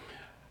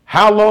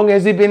 how long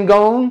has he been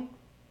gone?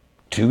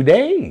 2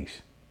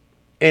 days.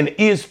 And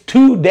is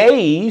 2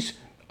 days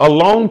a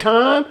long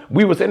time?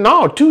 We would say,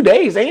 no, 2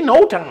 days ain't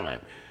no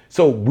time.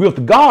 So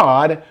with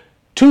God,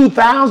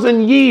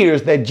 2,000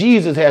 years that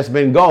Jesus has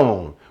been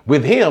gone.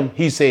 With him,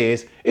 he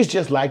says, it's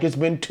just like it's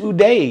been 2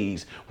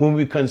 days when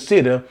we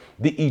consider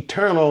the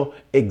eternal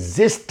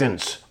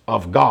existence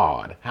of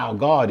God, how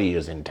God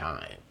is in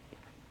time.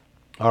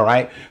 All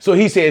right. So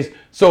he says,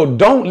 so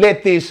don't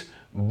let this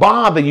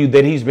bother you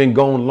that he's been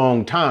gone a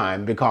long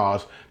time,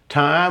 because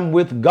time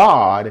with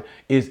God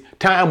is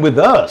time with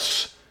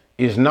us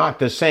is not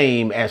the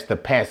same as the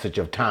passage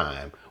of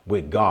time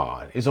with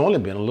God. It's only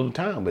been a little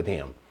time with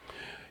him.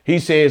 He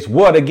says,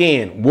 what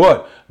again?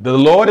 What? The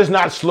Lord is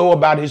not slow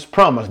about his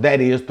promise. That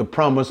is the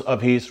promise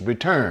of his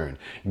return.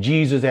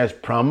 Jesus has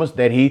promised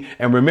that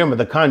and remember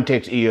the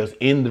context is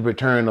in the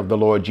return of the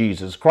Lord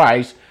Jesus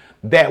Christ,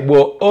 that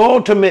will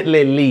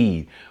ultimately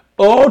lead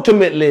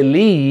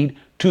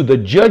to the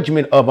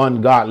judgment of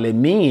ungodly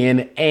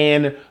men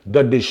and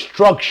the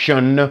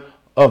destruction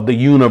of the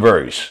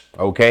universe.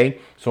 Okay.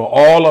 So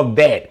all of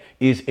that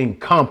is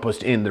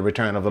encompassed in the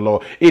return of the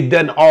Lord. It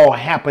doesn't all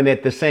happen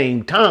at the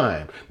same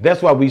time.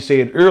 That's why we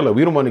said earlier,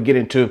 we don't want to get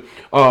into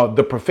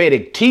the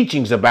prophetic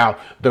teachings about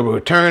the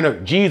return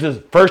of Jesus.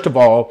 First of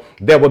all,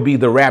 there will be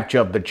the rapture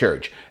of the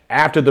church.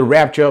 After the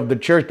rapture of the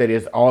church, that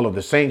is all of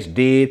the saints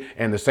dead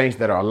and the saints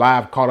that are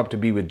alive caught up to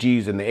be with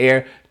Jesus in the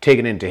air,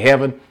 taken into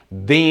heaven.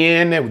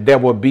 Then there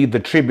will be the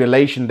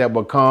tribulation that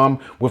will come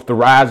with the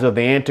rise of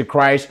the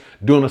Antichrist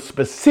during a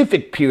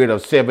specific period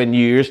of 7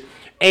 years.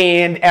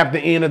 And at the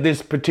end of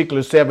this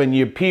particular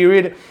 7-year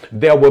period,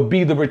 there will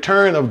be the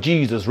return of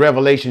Jesus,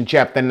 Revelation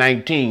chapter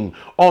 19,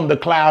 on the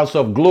clouds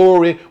of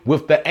glory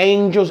with the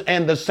angels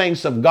and the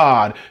saints of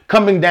God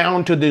coming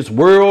down to this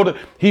world.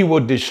 He will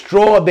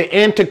destroy the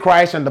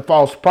Antichrist and the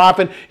false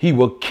prophet. He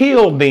will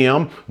kill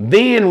them,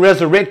 then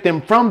resurrect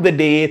them from the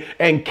dead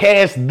and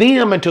cast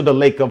them into the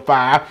lake of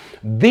fire.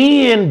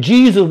 Then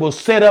Jesus will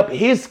set up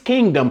his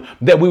kingdom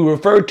that we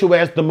refer to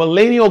as the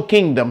millennial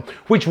kingdom,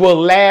 which will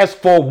last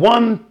for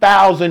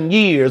 1,000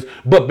 years.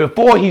 But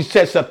before he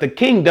sets up the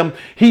kingdom,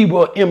 he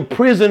will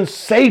imprison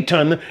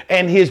Satan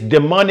and his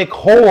demonic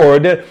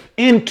horde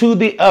into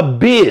the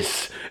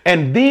abyss.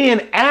 And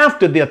then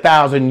after the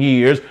 1,000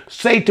 years,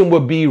 Satan will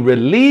be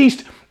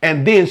released.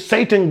 And then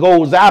Satan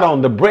goes out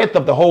on the breadth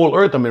of the whole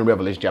earth. I'm in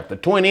Revelation chapter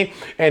 20.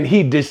 And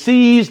he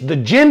deceives the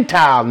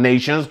Gentile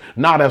nations,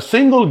 not a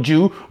single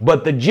Jew,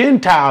 but the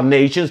Gentile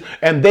nations.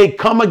 And they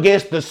come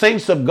against the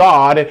saints of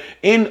God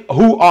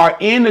who are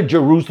in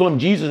Jerusalem.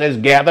 Jesus has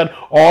gathered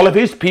all of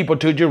his people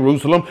to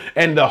Jerusalem.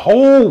 And the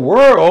whole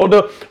world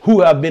who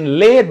have been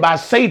led by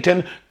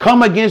Satan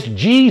come against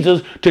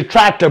Jesus to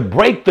try to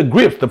break the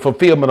grips, the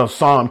fulfillment of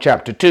Psalm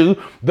chapter 2,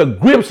 the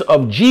grips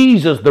of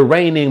Jesus, the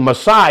reigning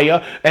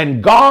Messiah.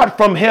 And God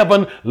from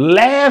heaven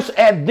laughs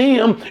at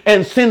them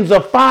and sends a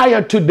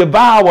fire to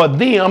devour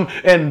them.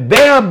 And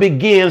there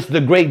begins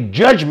the great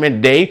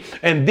judgment day.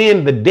 And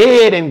then the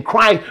dead in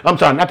Christ, I'm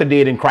sorry, not the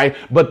dead in Christ,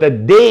 but the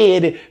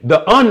dead,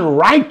 the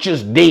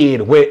unrighteous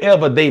dead,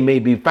 wherever they may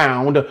be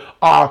found,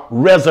 are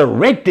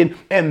resurrected.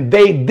 And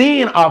they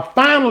then are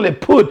finally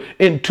put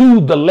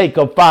into the lake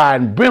of fire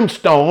and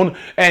brimstone.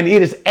 And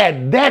it is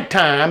at that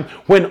time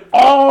when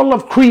all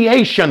of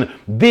creation,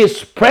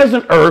 this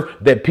present earth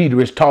that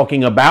Peter is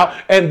talking about,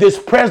 and this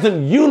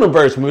present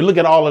universe, when we look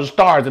at all of the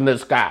stars in the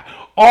sky,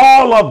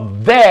 all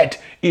of that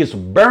is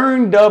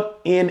burned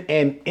up in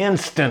an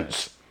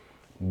instance.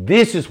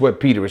 This is what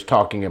Peter is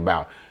talking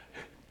about.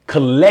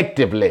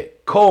 Collectively,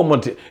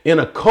 in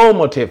a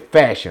cumulative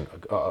fashion,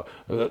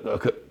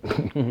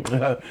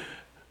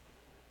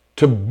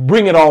 to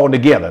bring it all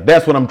together.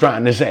 That's what I'm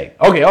trying to say.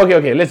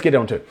 Okay. Let's get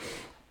on to it.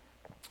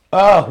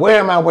 Where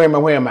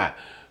am I?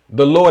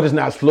 The Lord is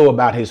not slow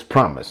about his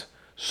promise.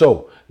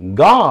 So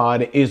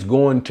God is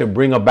going to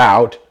bring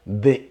about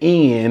the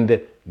end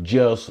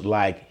just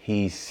like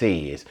he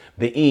says.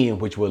 The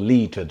end which will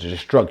lead to the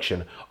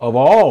destruction of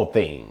all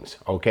things.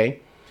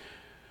 Okay.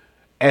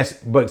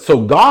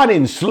 So God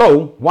isn't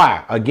slow.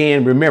 Why?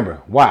 Again,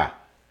 remember, why?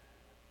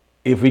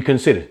 If we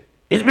consider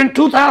it's been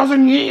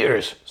 2,000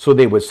 years. So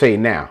they would say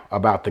now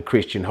about the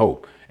Christian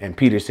hope. And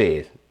Peter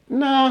says,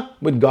 nah,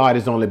 but God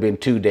has only been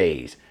 2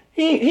 days.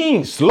 He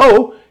ain't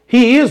slow.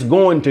 He is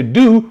going to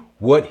do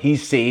what he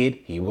said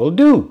he will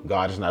do.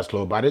 God is not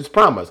slow about his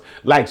promise.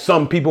 Like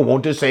some people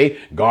want to say,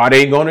 God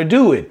ain't going to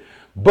do it.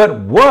 But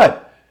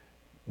what?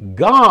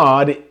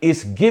 God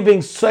is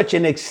giving such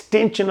an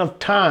extension of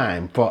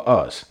time for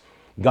us.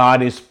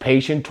 God is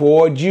patient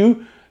towards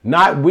you,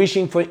 not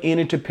wishing for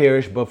any to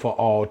perish, but for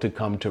all to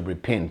come to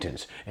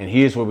repentance. And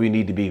here's where we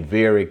need to be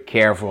very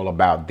careful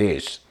about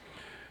this.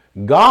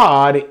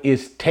 God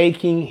is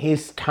taking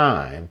his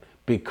time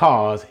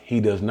because he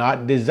does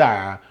not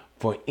desire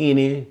for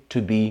any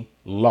to be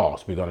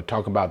lost. We're going to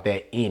talk about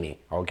that any,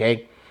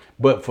 okay?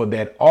 But for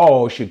that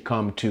all should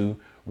come to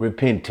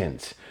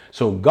repentance.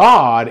 So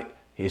God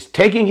is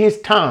taking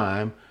his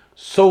time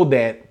so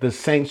that the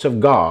saints of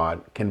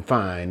God can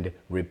find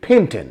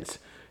repentance.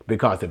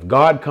 Because if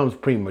God comes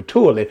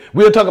prematurely,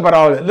 we'll talk about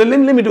all that. Let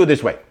me do it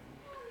this way.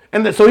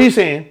 So he's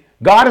saying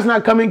God is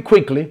not coming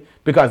quickly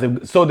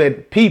so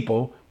that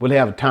people will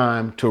have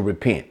time to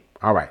repent.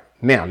 All right.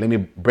 Now, let me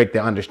break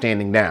the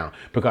understanding down,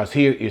 because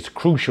here it's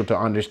crucial to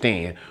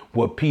understand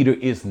what Peter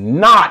is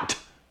not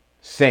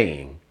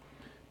saying.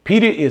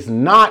 Peter is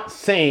not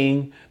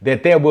saying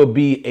that there will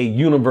be a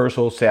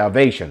universal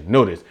salvation.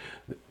 Notice,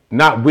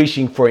 not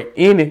wishing for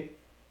any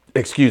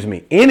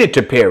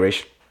to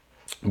perish,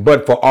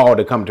 but for all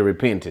to come to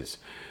repentance.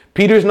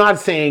 Peter's not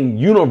saying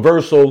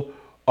universal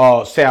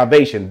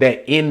salvation,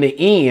 that in the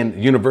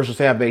end, universal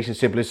salvation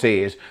simply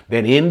says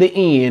that in the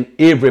end,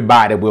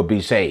 everybody will be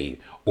saved.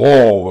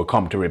 All will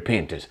come to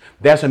repentance.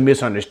 That's a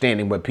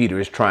misunderstanding what Peter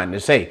is trying to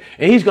say.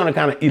 And he's going to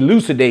kind of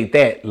elucidate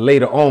that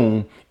later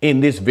on in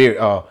this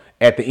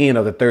at the end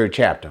of the 3rd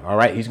chapter. All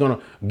right. He's going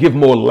to give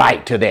more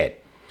light to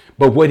that.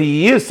 But what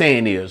he is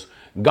saying is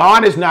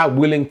God is not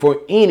willing for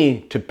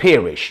any to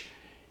perish.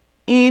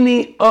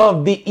 Any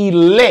of the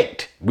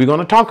elect. We're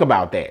going to talk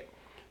about that.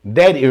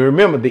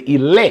 Remember, the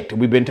elect,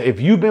 if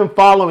you've been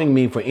following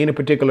me for any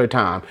particular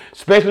time,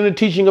 especially in the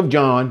teaching of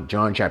John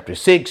chapter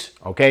 6,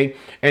 okay,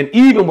 and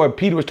even what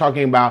Peter was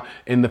talking about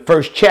in the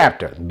 1st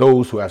chapter,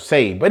 those who are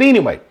saved. But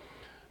anyway,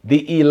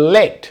 the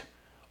elect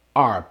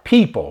are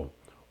people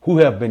who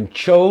have been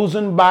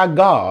chosen by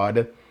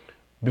God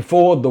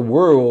before the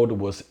world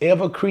was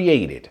ever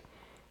created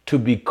to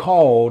be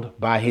called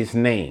by his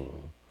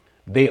name.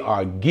 They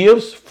are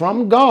gifts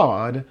from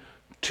God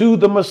to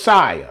the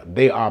Messiah.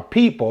 They are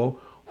people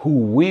who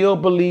will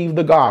believe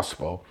the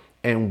gospel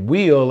and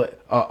will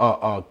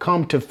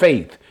come to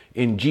faith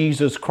in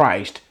Jesus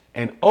Christ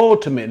and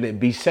ultimately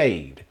be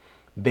saved.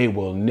 They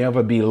will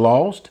never be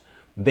lost.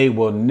 They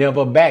will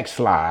never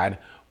backslide,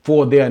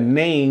 for their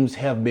names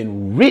have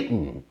been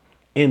written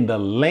in the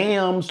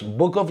Lamb's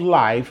book of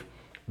life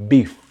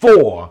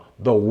before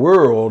the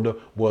world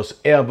was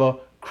ever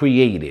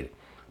created.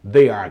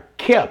 They are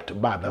kept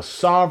by the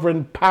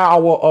sovereign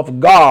power of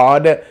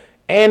God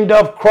and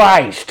of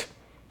Christ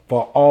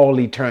for all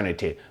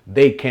eternity.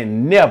 They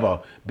can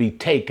never be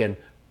taken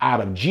out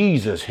of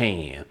Jesus'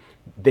 hand.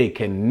 They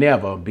can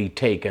never be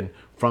taken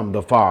from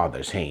the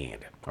Father's hand.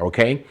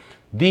 Okay?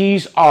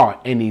 These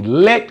are an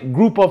elect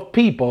group of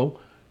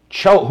people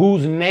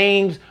whose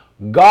names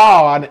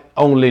God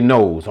only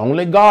knows.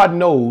 Only God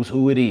knows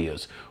who it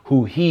is,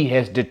 who he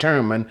has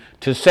determined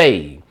to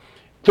save.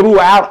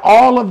 Throughout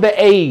all of the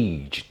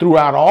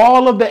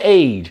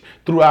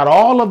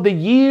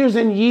years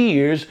and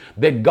years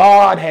that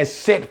God has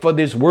set for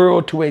this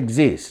world to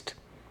exist,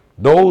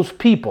 those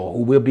people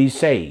who will be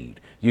saved.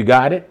 You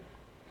got it?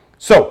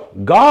 So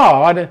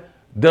God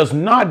does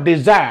not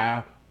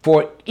desire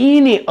for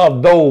any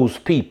of those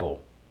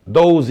people,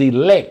 those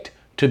elect,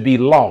 to be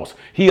lost.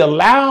 He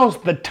allows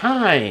the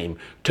time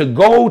to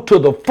go to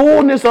the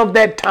fullness of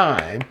that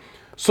time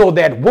so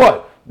that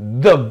what?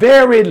 The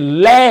very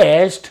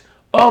last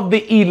of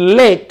the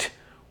elect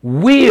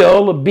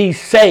will be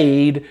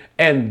saved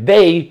and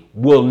they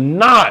will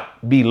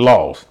not be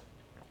lost.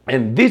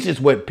 And this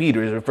is what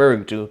Peter is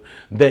referring to,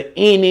 the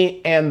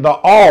any and the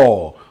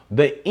all.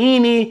 The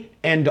any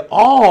and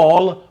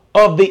all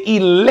of the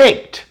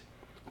elect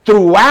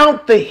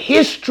throughout the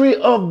history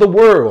of the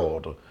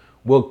world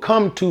will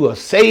come to a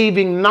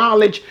saving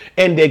knowledge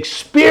and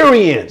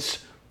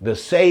experience the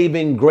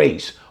saving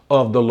grace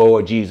of the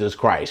Lord Jesus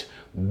Christ.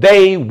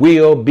 They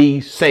will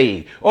be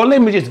saved. Or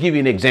let me just give you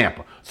an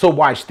example. So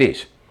watch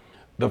this.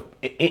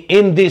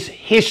 In this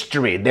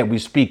history that we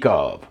speak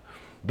of,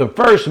 the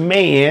first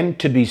man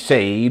to be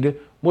saved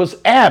was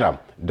Adam.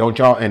 Don't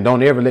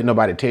ever let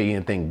nobody tell you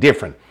anything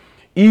different.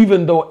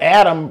 Even though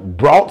Adam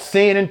brought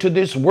sin into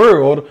this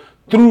world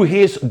through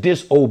his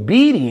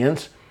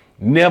disobedience,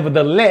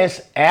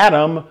 nevertheless,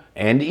 Adam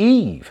and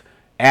Eve,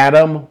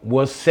 Adam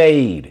was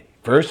saved.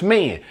 First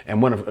man.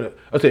 And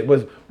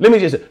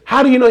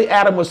how do you know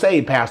Adam was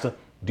saved, Pastor?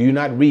 Do you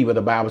not read what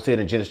the Bible said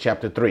in Genesis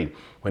chapter 3?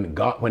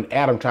 When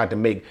Adam tried to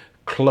make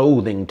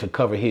clothing to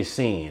cover his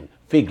sin,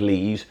 fig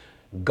leaves,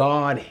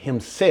 God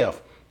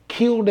himself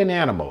killed an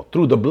animal.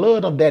 Through the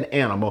blood of that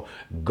animal,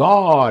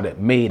 God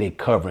made a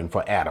covering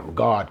for Adam.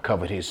 God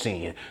covered his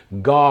sin.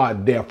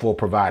 God therefore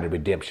provided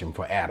redemption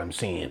for Adam's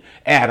sin.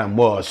 Adam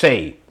was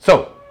saved.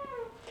 So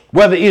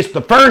whether it's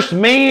the first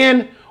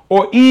man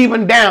or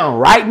even down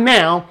right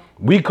now,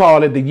 we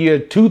call it the year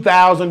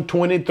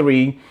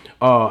 2023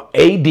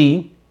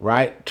 AD,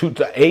 right?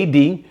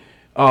 AD,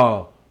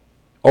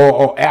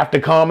 or after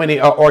Common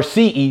Era, or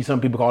CE,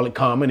 some people call it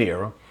Common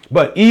Era.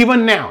 But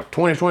even now,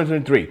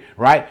 2023,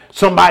 right?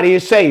 Somebody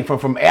is saved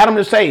from Adam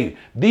to saved.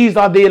 These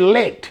are the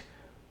elect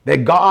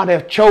that God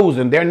has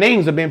chosen. Their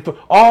names have been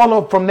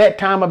from that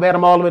time of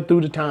Adam all the way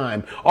through the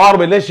time. All the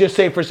way, let's just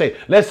say for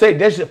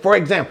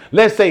example,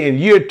 let's say in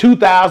year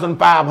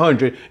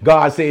 2500,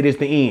 God said it's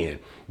the end.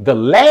 The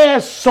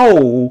last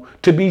soul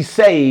to be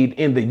saved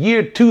in the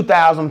year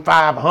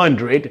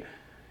 2500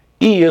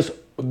 is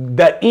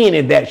the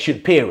any that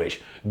should perish.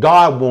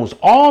 God wants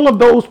all of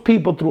those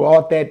people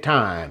throughout that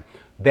time,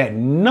 that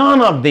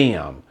none of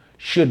them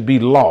should be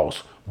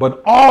lost,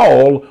 but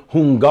all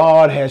whom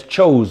God has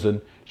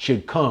chosen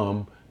should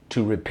come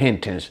to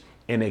repentance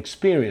and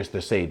experience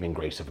the saving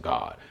grace of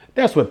God.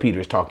 That's what Peter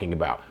is talking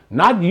about.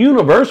 Not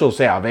universal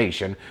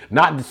salvation,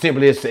 not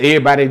simply as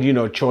everybody,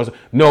 choice.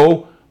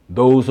 No,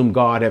 those whom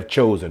God have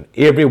chosen,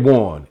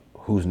 everyone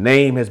whose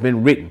name has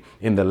been written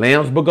in the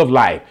Lamb's Book of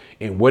Life,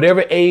 in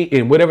whatever age,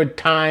 in whatever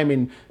time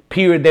and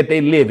period that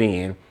they live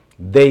in,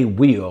 they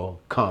will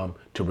come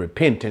to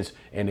repentance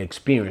and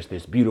experience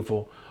this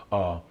beautiful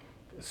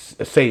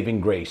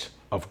saving grace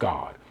of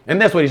God.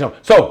 And that's what he's saying.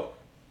 So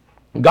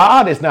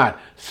God is not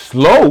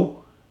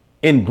slow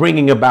in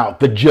bringing about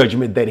the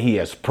judgment that he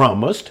has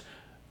promised,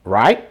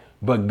 right?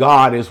 But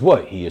God is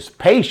what? He is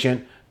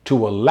patient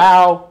to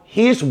allow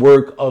his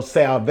work of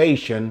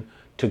salvation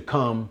to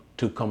come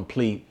to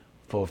complete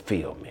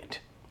fulfillment,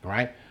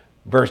 right?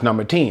 Verse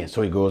number 10.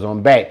 So he goes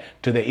on back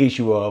to the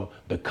issue of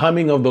the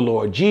coming of the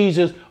Lord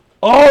Jesus,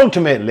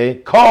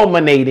 ultimately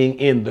culminating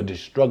in the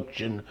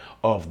destruction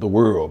of the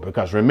world.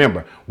 Because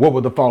remember, what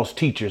were the false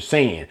teachers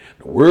saying?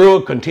 The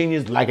world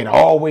continues like it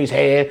always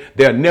had.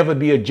 There'll never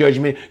be a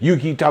judgment. You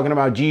keep talking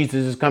about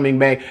Jesus is coming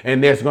back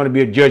and there's going to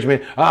be a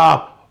judgment.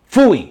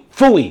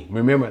 Phooey.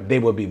 Remember, they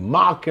will be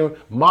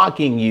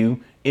mocking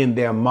you in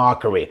their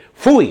mockery.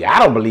 Phooey. I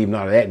don't believe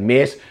none of that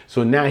mess.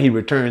 So now he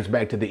returns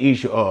back to the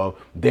issue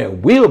of there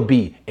will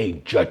be a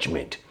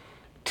judgment.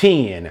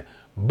 10.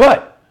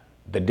 But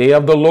the day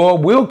of the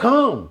Lord will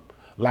come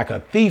like a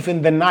thief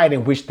in the night,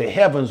 in which the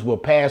heavens will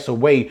pass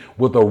away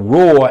with a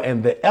roar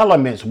and the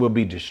elements will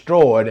be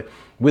destroyed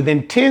with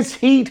intense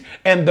heat,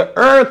 and the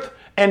earth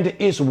and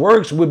its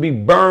works will be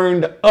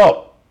burned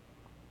up.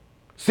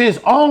 Since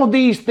all of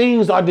these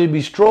things are to be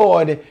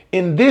destroyed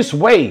in this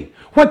way,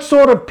 what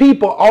sort of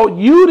people ought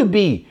you to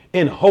be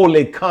in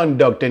holy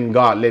conduct and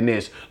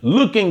godliness,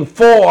 looking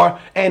for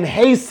and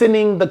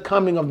hastening the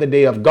coming of the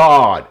day of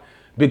God,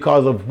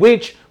 because of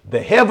which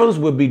the heavens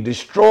will be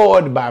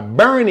destroyed by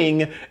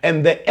burning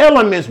and the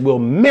elements will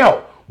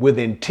melt with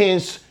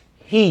intense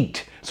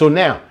heat. So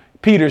now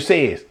Peter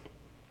says,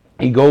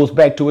 he goes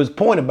back to his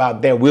point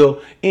about there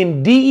will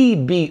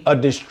indeed be a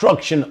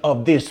destruction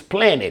of this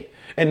planet.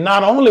 And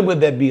not only will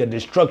there be a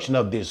destruction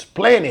of this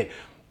planet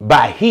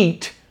by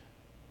heat,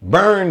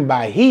 burned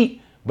by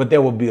heat, but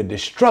there will be a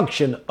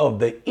destruction of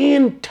the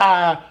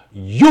entire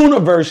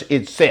universe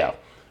itself.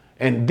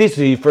 And this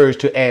he refers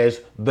to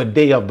as the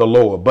day of the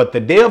Lord. But the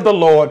day of the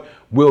Lord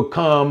will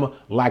come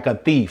like a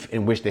thief,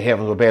 in which the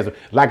heavens will pass.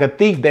 Like a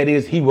thief, that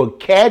is,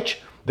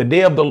 the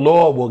day of the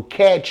Lord will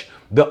catch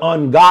the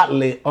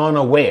ungodly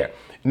unaware.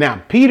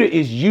 Now, Peter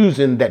is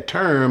using that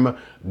term,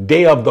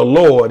 day of the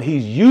Lord.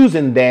 He's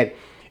using that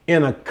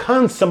in a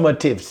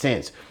consummative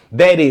sense.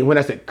 That is, when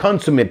I say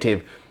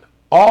consummative,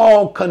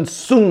 all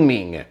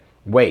consuming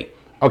way.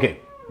 Okay,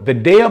 the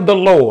day of the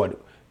Lord.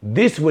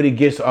 This what he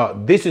gets.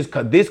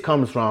 This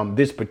comes from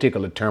this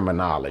particular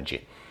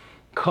terminology,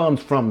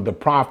 comes from the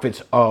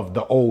prophets of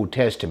the Old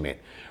Testament,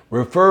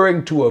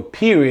 referring to a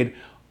period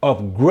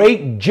of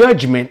great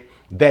judgment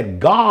that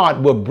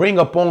God will bring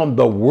upon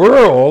the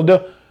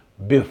world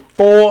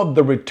before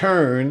the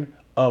return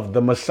of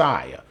the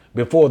Messiah,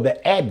 before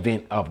the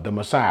advent of the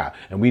Messiah.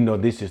 And we know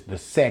this is the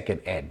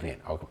second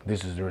advent.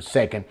 This is the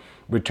second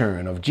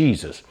return of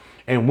Jesus.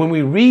 And when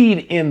we read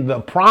in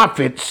the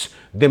prophets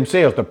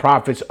themselves, the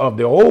prophets of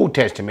the Old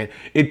Testament,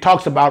 it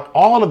talks about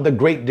all of the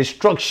great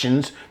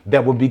destructions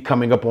that will be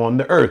coming upon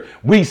the earth.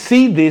 We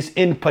see this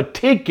in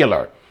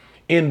particular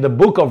in the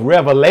book of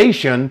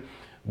Revelation,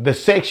 the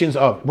sections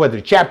of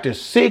chapter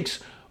 6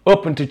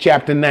 up into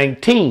chapter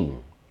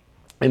 19.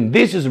 And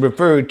this is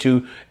referred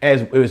to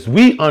as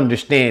we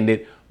understand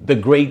it, the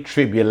Great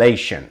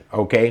Tribulation.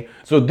 Okay,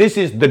 so this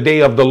is the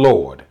day of the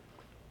Lord.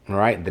 All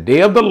right, the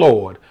day of the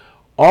Lord.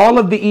 All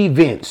of the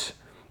events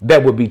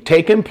that will be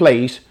taking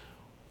place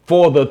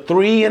for the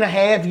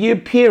 3.5 year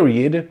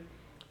period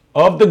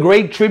of the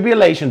Great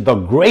Tribulation,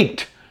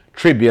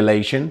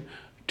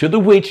 to the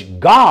which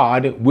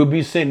God will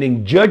be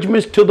sending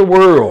judgments to the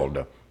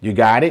world. You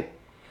got it?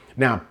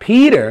 Now,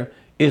 Peter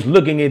is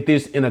looking at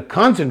this in a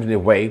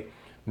contemplative way,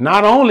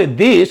 Not only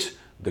this,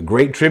 the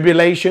great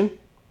tribulation,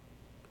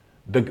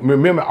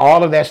 remember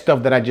all of that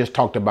stuff that I just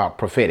talked about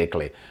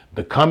prophetically,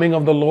 the coming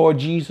of the Lord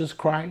Jesus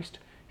Christ,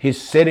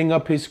 his setting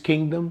up his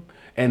kingdom,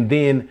 and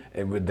then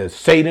the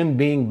Satan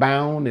being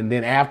bound, and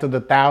then after the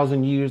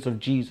 1,000 years of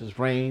Jesus'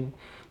 reign,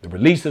 the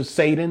release of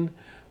Satan,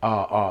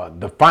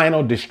 the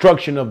final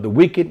destruction of the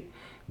wicked,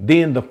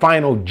 then the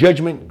final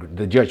judgment,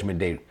 the judgment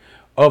day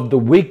of the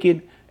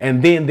wicked,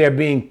 and then they're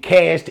being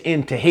cast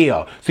into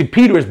hell. See,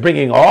 Peter is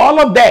bringing all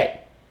of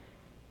that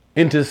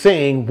into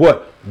saying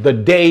what? The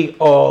day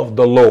of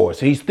the Lord.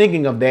 So he's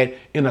thinking of that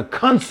in a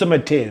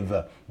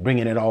consummative,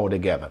 bringing it all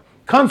together,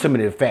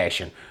 consummative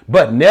fashion.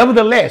 But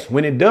nevertheless,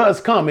 when it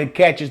does come, it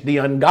catches the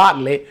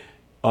ungodly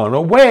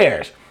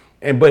unawares.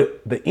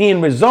 But the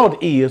end result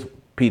is,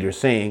 Peter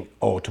saying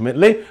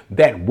ultimately,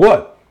 that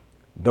what?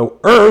 The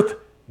earth,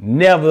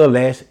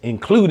 nevertheless,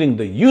 including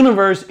the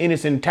universe in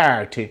its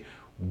entirety,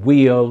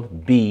 will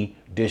be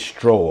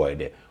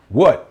destroyed.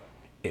 What?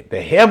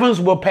 The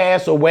heavens will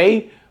pass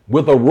away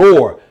with a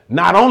roar.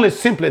 Not only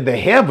simply the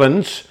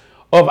heavens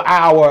of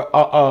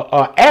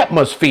our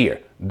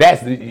atmosphere.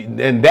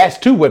 That's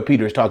too what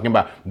Peter is talking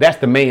about. That's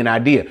the main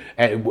idea.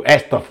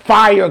 As the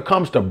fire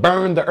comes to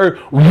burn the earth,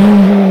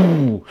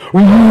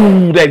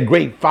 that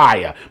great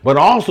fire. But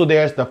also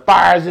there's the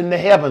fires in the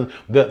heavens.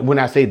 When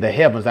I say the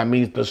heavens, I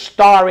mean the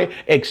starry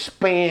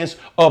expanse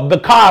of the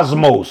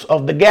cosmos,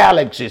 of the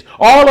galaxies.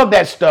 All of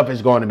that stuff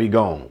is going to be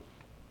gone.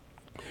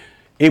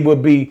 It will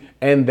be,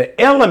 and the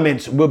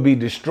elements will be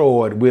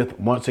destroyed with,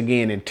 once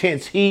again,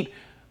 intense heat.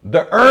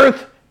 The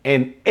earth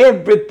and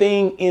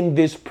everything in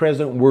this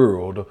present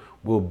world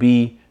will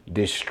be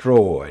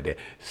destroyed.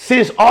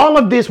 Since all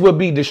of this will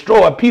be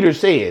destroyed, Peter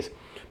says,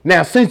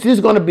 now since there's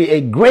going to be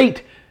a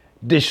great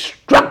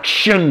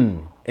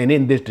destruction, and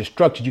in this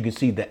destruction you can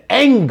see the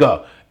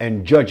anger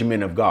and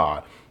judgment of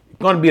God.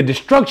 It's going to be a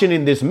destruction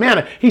in this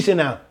manner. He said,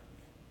 now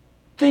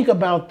think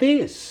about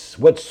this.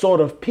 What sort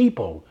of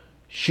people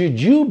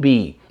should you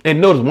be? And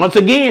notice once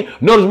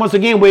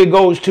again where it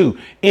goes to.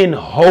 In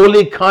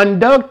holy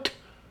conduct,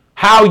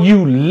 how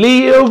you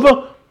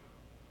live,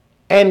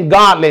 and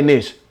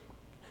godliness.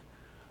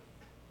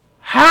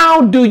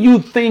 How do you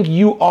think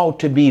you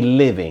ought to be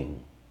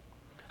living?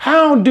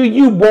 How do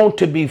you want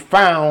to be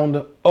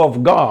found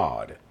of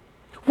God?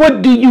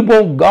 What do you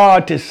want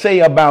God to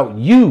say about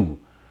you?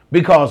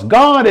 Because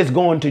God is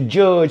going to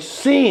judge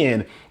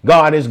sin.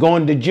 God is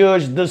going to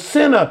judge the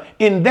sinner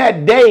in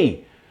that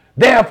day.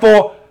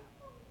 Therefore,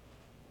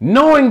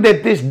 knowing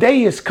that this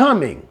day is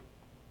coming,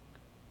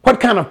 what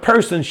kind of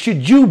person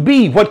should you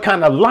be? What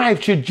kind of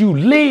life should you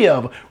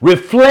live?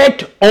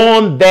 Reflect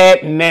on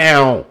that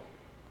now.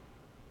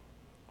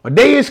 A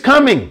day is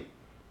coming.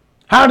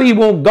 How do you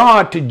want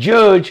God to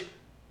judge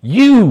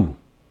you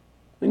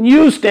when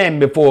you stand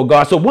before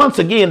God? So once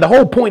again, the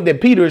whole point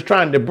that Peter is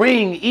trying to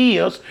bring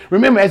is,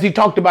 remember, as he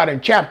talked about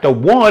in chapter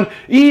 1,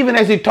 even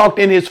as he talked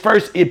in his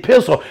first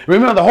epistle,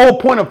 remember the whole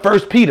point of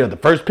the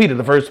first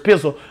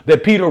epistle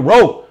that Peter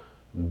wrote,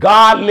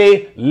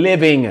 godly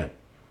living.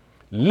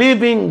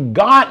 Living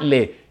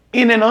godly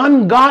in an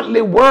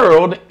ungodly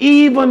world,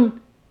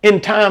 even in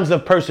times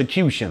of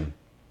persecution.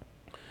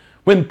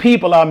 When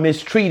people are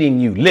mistreating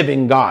you,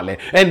 living godly.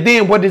 And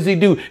then what does he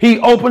do? He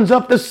opens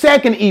up the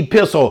second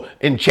epistle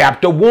in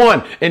chapter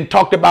 1 and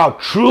talked about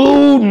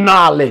true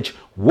knowledge.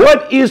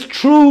 What is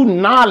true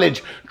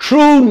knowledge?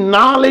 True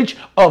knowledge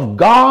of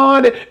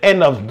God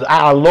and of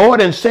our Lord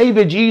and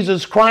Savior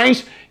Jesus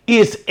Christ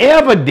is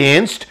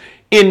evidenced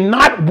in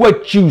not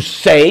what you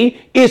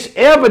say, it's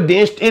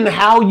evidenced in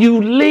how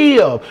you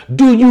live.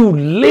 Do you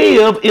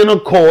live in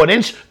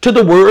accordance to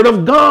the word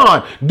of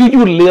God? Do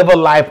you live a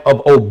life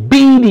of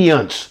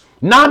obedience?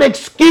 Not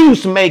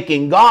excuse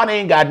making. God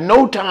ain't got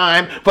no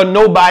time for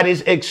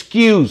nobody's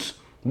excuse.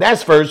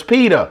 That's 1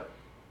 Peter.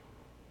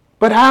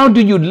 But how do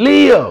you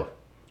live?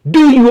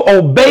 Do you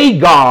obey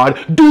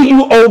God? Do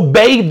you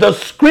obey the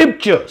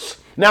scriptures?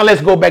 Now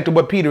let's go back to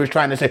what Peter is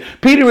trying to say.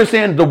 Peter is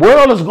saying the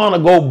world is going to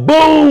go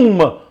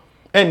boom.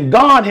 And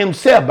God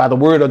himself, by the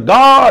word of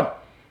God,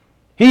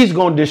 he's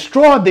going to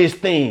destroy this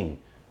thing.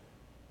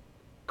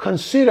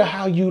 Consider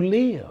how you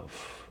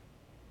live.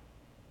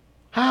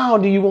 How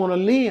do you want to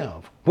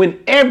live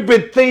when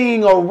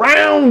everything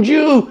around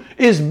you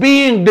is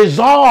being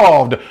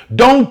dissolved?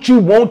 Don't you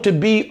want to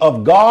be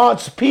of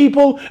God's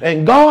people?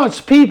 And God's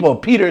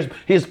people,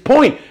 his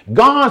point,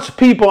 God's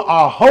people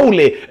are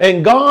holy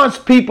and God's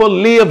people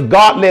live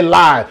godly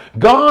lives.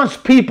 God's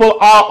people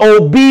are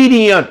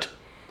obedient.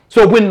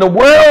 So when the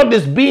world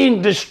is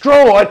being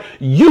destroyed,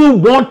 you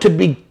want to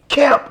be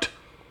kept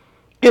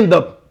in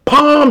the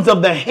palms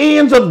of the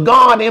hands of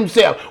God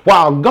himself.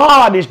 While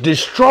God is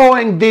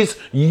destroying this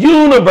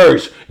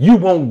universe, you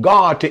want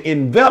God to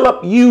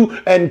envelop you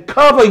and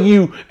cover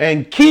you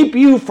and keep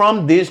you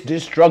from this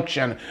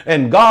destruction.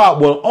 And God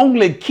will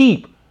only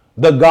keep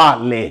the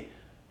godly,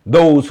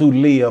 those who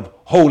live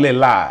holy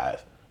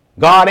lives.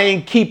 God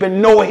ain't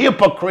keeping no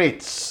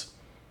hypocrites.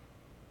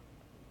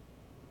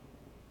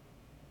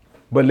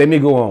 But let me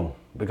go on,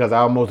 because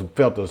I almost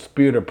felt the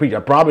spirit of preach. I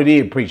probably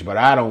did preach, but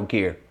I don't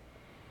care.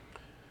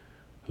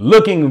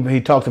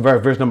 He talks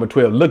about verse number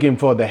 12, looking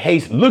for the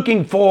haste,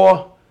 looking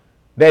for,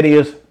 that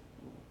is,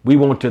 we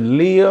want to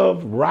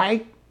live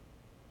right.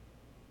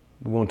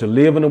 We want to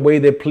live in a way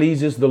that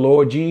pleases the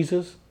Lord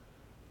Jesus,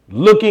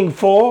 looking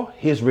for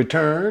his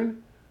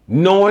return,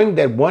 knowing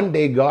that one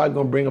day God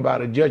going to bring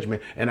about a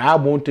judgment. And I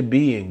want to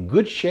be in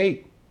good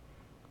shape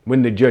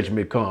when the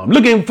judgment comes.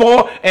 Looking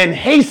for and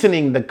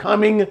hastening the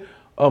coming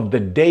of the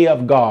day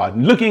of God.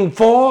 Looking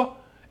for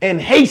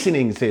and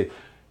hastening, said.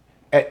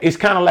 It's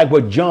kind of like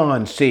what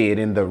John said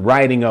in the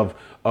writing of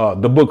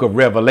the book of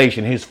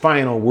Revelation, his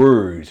final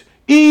words.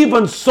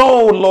 Even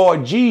so,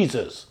 Lord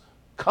Jesus,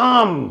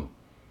 come.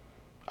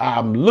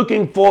 I'm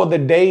looking for the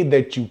day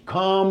that you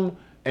come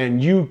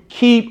and you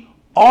keep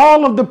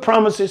all of the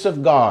promises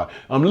of God.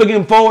 I'm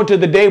looking forward to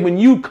the day when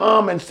you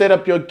come and set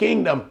up your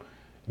kingdom.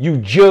 You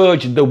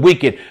judge the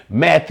wicked.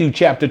 Matthew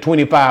chapter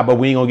 25, but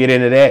we ain't gonna get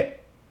into that.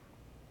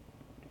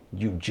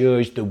 You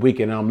judge the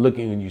wicked. And I'm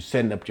looking, and you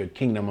setting up your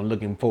kingdom. I'm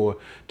looking forward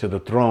to the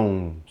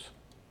thrones.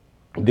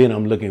 Then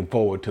I'm looking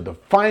forward to the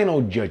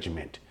final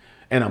judgment.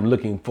 And I'm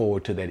looking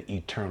forward to that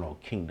eternal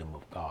kingdom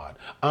of God.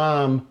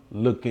 I'm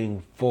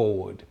looking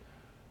forward.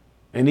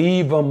 And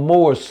even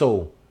more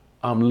so,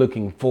 I'm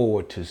looking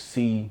forward to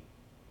see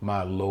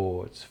my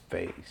Lord's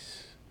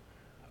face.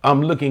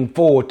 I'm looking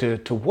forward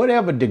to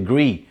whatever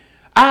degree.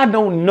 I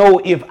don't know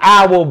if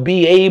I will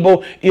be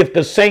able, if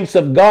the saints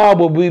of God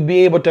will be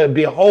able to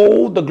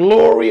behold the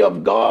glory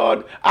of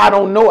God. I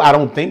don't know. I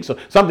don't think so.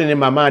 Something in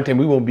my mind tells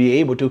me we won't be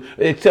able to,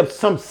 except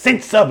some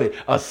sense of it,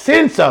 a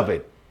sense of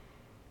it.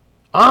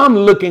 I'm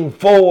looking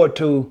forward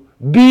to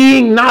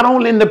being not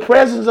only in the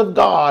presence of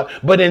God,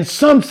 but in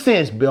some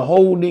sense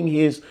beholding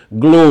his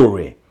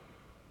glory.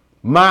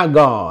 My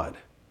God,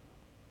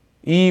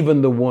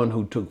 even the one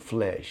who took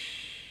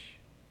flesh.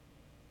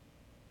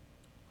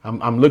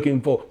 I'm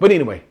looking forward. But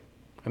anyway,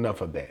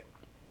 enough of that.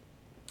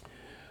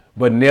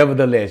 But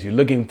nevertheless, you're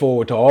looking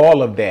forward to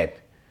all of that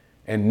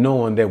and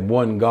knowing that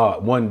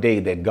one day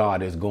that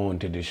God is going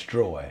to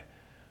destroy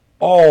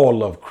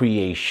all of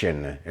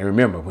creation. And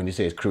remember, when he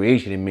says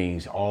creation, it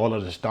means all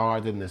of the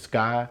stars in the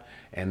sky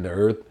and the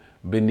earth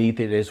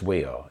beneath it as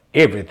well.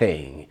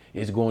 Everything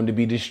is going to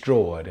be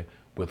destroyed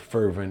with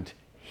fervent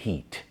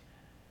heat.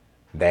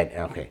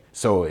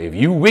 So if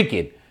you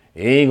wicked,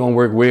 it ain't going to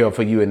work well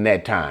for you in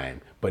that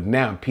time. But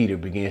now Peter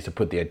begins to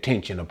put the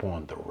attention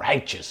upon the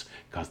righteous,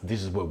 because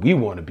this is what we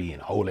want to be in,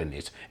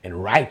 holiness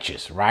and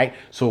righteous, right?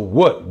 So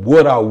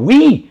what are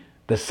we,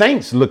 the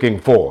saints, looking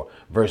for?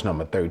 Verse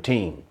number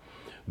 13.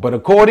 But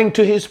according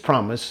to his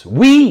promise,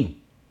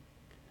 we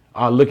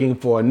are looking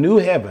for a new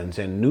heavens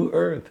and new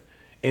earth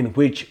in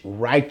which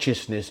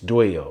righteousness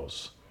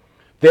dwells.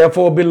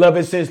 Therefore,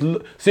 beloved,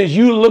 since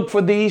you look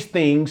for these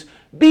things,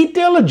 be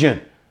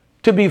diligent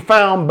to be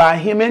found by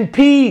him in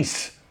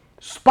peace,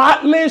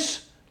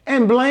 spotless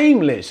and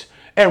blameless,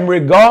 and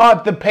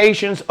regard the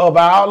patience of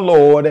our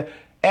Lord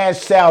as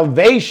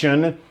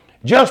salvation,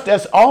 just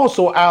as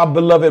also our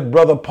beloved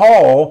brother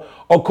Paul,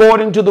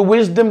 according to the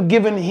wisdom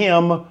given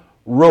him,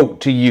 wrote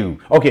to you.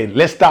 Okay,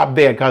 let's stop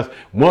there, because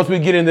once we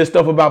get into this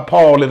stuff about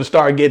Paul, it'll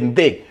start getting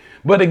thick.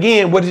 But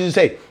again, what did he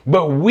say?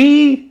 But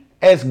we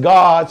as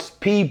God's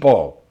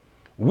people,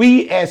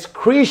 we as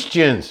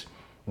Christians,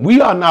 we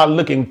are not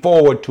looking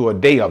forward to a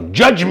day of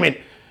judgment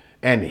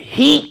and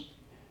heat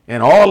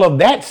and all of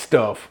that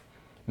stuff.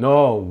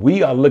 No,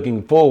 we are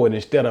looking forward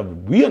instead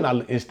of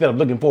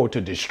looking forward to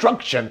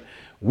destruction,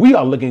 we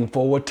are looking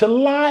forward to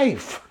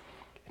life,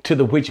 to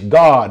the which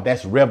God,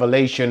 that's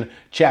Revelation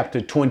chapter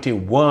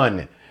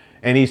 21.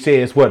 And he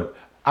says, what?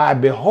 I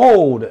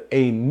behold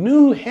a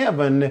new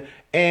heaven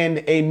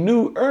and a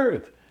new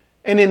earth.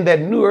 And in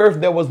that new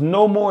earth, there was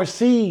no more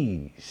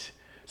seas.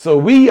 So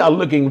we are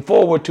looking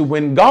forward to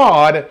when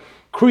God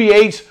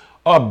creates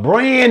a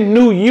brand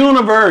new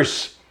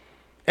universe.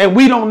 And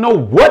we don't know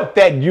what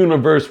that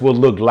universe will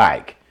look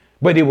like,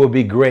 but it will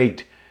be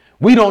great.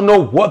 We don't know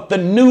what the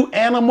new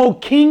animal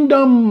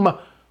kingdom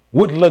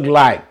would look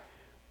like,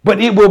 but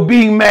it will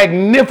be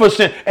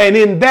magnificent. And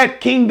in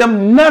that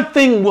kingdom,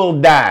 nothing will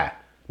die.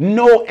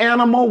 No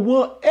animal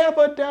will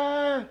ever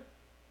die.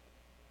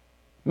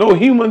 No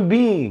human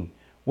being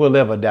will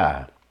ever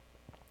die.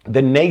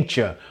 The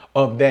nature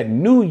of that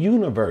new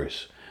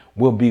universe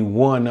will be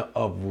one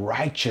of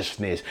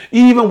righteousness.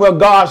 Even where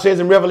God says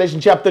in Revelation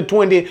chapter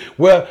 20,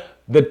 where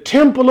the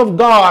temple of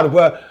God,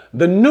 where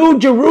the new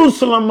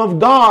Jerusalem of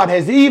God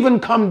has even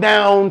come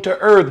down to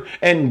earth,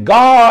 and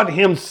God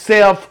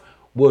himself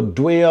will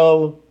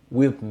dwell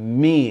with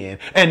men,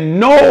 and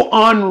no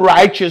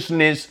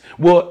unrighteousness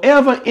will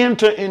ever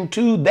enter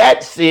into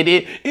that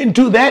city,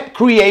 into that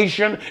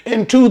creation,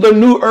 into the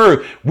new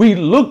earth. We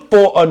look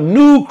for a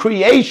new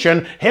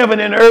creation,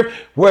 heaven and earth,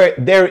 where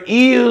there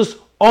is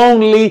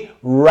only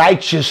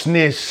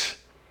righteousness.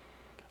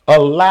 A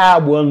lie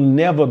will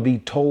never be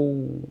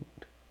told.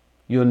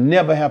 You'll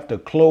never have to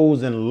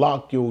close and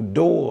lock your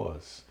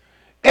doors.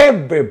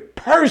 Every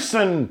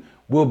person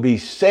will be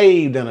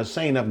saved and a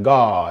saint of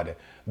God.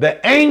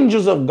 The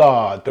angels of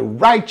God, the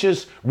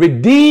righteous,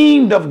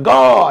 redeemed of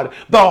God,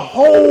 the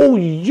whole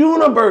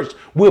universe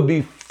will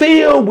be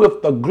filled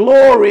with the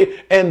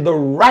glory and the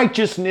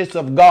righteousness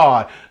of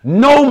God.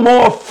 No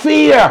more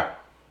fear,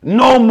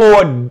 no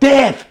more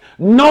death,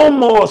 no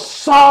more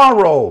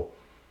sorrow.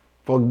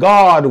 For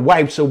God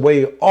wipes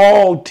away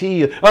all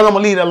tears. I'm going to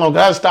leave that alone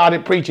because I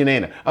started preaching,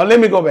 ain't I? Let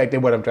me go back to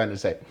what I'm trying to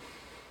say.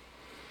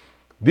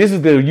 This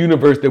is the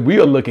universe that we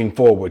are looking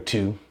forward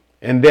to.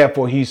 And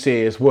therefore he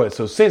says what?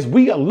 So since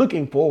we are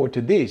looking forward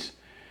to this,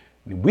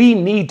 we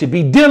need to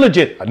be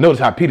diligent. Notice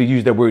how Peter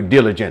used that word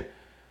diligent.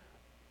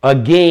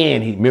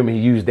 Again, remember he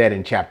used that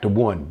in chapter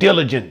 1.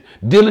 Diligent.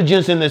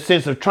 Diligence in the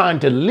sense of trying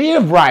to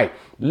live right.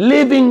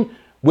 Living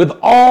with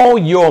all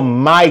your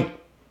might,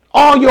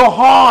 all your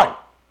heart,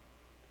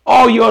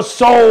 all your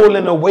soul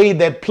in a way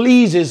that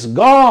pleases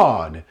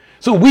God.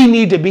 So we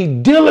need to be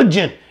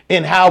diligent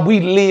in how we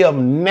live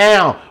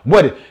now.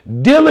 What?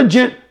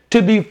 Diligent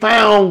to be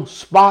found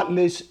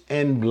spotless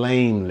and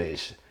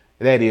blameless.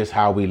 That is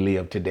how we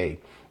live today.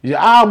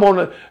 I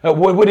want to,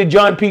 what did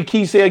John P.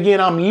 Key say again?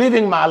 I'm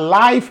living my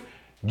life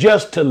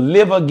just to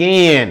live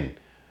again.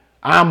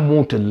 I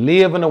want to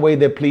live in a way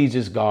that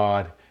pleases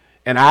God.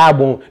 And I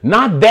won't,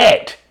 not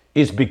that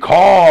it's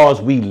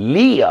because we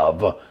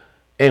live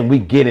and we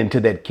get into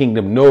that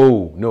kingdom.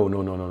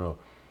 No.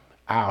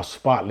 Our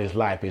spotless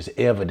life is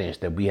evidence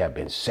that we have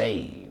been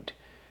saved.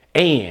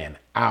 And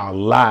our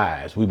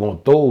lives, we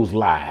want those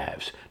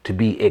lives to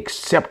be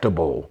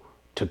acceptable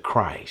to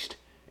Christ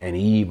and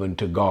even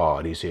to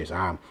God. He says,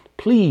 I'm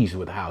pleased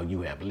with how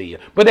you have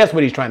lived. But that's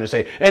what he's trying to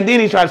say. And then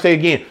he's trying to say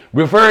again,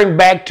 referring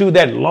back to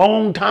that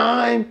long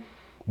time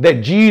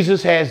that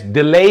Jesus has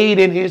delayed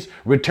in his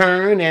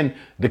return and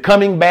the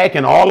coming back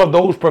and all of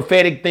those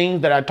prophetic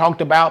things that I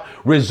talked about,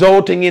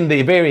 resulting in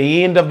the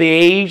very end of the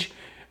age,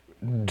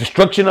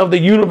 destruction of the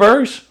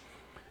universe.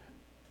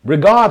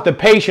 Regard the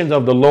patience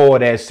of the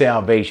Lord as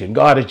salvation.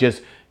 God is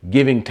just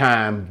giving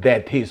time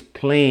that his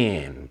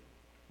plan.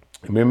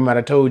 Remember what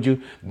I told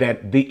you?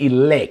 That the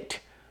elect,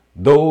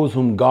 those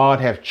whom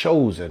God have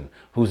chosen,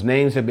 whose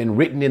names have been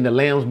written in the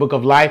Lamb's Book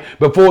of Life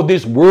before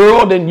this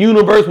world and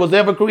universe was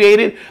ever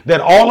created,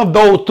 that all of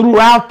those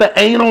throughout the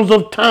annals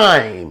of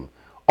time,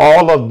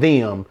 all of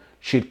them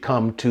should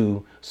come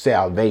to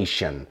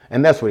salvation.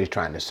 And that's what he's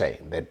trying to say,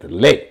 that the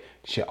elect,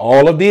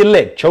 all of the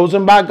elect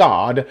chosen by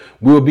God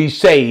will be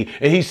saved.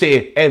 And he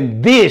said,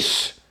 and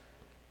this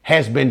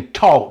has been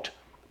taught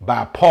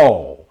by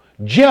Paul,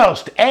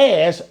 just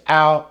as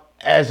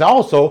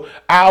also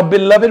our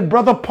beloved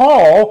brother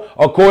Paul,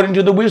 according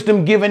to the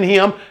wisdom given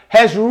him,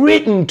 has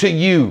written to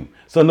you.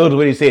 So notice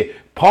what he said.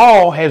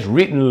 Paul has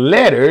written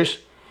letters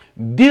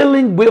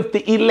dealing with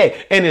the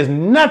elect. And it's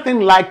nothing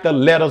like the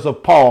letters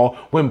of Paul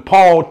when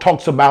Paul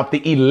talks about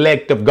the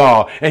elect of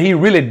God. And he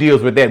really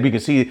deals with that. We can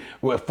see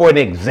for an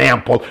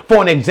example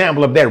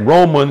of that,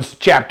 Romans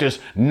chapters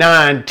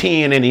 9,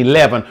 10, and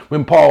 11,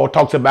 when Paul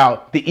talks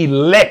about the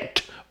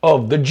elect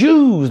of the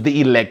Jews,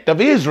 the elect of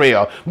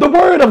Israel. The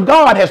word of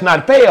God has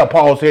not failed,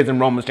 Paul says in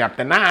Romans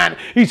chapter 9.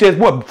 He says,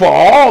 what? For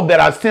all that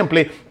are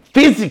simply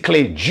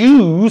physically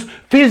Jews,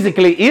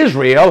 physically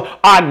Israel,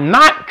 are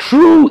not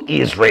true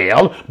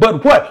Israel,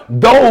 but what?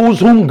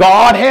 Those whom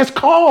God has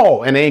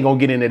called. And they ain't going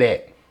to get into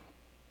that.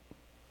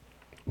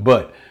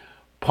 But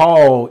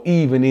Paul,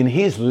 even in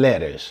his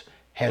letters,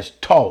 has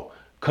taught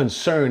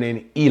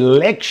concerning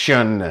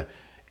election.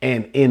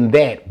 And in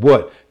that,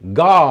 what?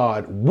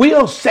 God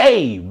will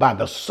save by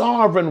the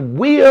sovereign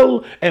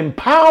will and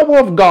power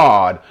of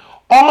God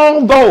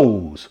all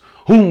those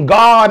whom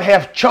God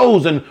hath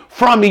chosen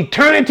from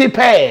eternity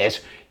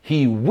past.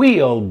 He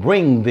will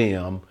bring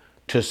them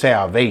to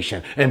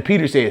salvation. And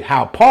Peter said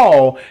how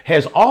Paul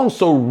has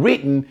also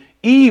written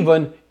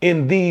even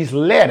in these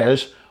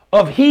letters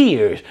of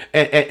his.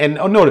 And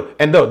notice,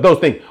 and those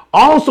things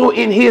also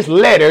in his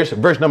letters,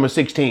 verse number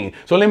 16.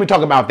 So let me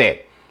talk about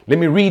that. Let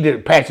me read the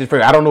passage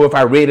first. I don't know if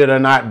I read it or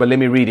not, but let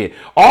me read it.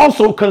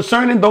 Also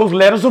concerning those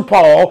letters of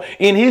Paul,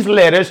 in his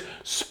letters,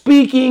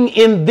 speaking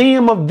in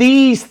them of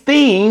these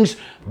things,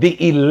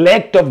 the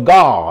elect of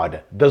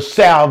God, the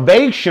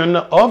salvation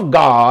of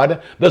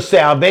God, the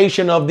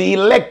salvation of the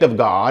elect of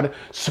God,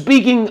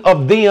 speaking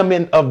of them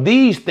and of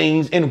these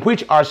things, in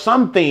which are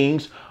some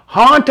things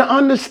hard to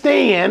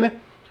understand,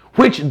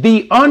 which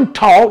the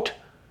untaught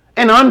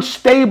and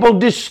unstable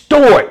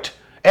distort,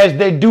 as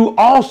they do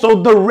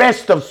also the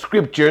rest of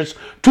scriptures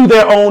to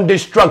their own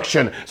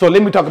destruction. So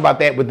let me talk about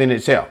that within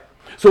itself.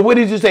 So what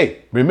does he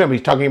say? Remember,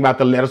 he's talking about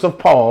the letters of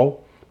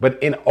Paul,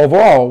 but in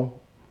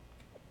overall,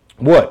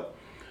 what?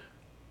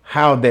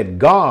 How that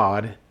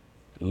God,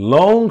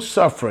 long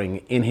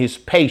suffering in his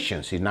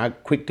patience, he's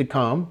not quick to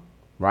come,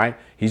 right?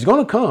 He's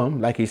going to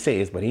come, like he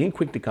says, but he ain't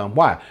quick to come.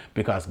 Why?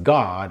 Because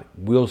God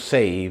will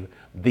save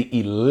the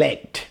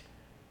elect,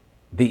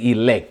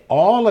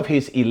 all of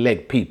his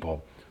elect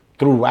people,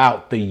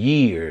 throughout the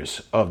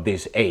years of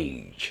this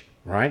age,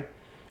 right?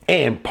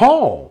 And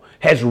Paul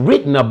has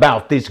written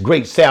about this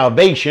great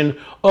salvation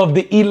of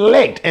the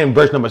elect in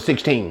verse number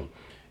 16.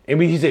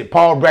 And he said,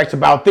 Paul brags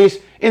about this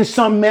in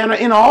some manner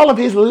in all of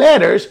his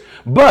letters,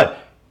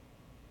 but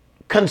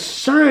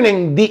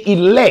concerning the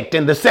elect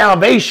and the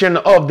salvation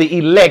of the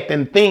elect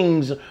and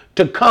things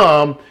to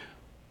come,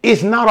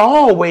 it's not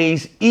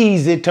always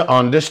easy to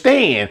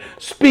understand.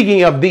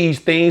 Speaking of these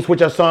things,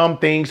 which are some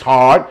things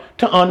hard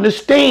to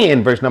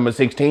understand, verse number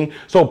 16.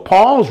 So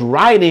Paul's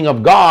writing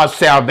of God's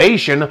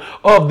salvation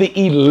of the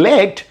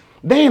elect,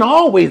 they ain't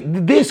always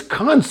this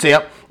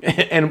concept.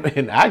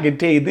 And I can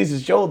tell you, this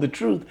is show the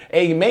truth.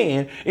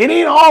 Amen. It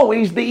ain't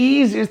always the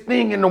easiest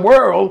thing in the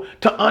world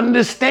to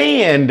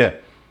understand.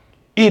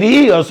 It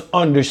is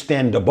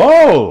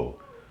understandable.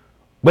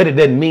 But it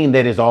doesn't mean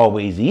that it's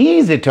always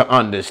easy to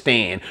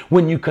understand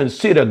when you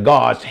consider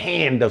God's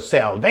hand of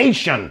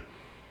salvation,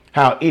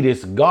 how it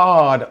is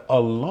God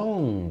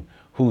alone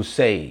who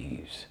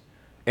saves.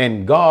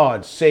 And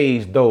God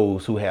saves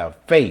those who have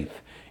faith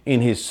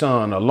in his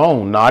Son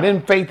alone, not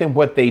in faith in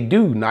what they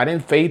do, not in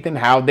faith in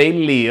how they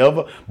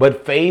live,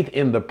 but faith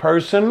in the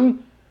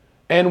person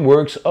and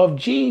works of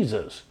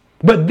Jesus.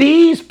 But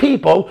these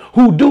people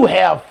who do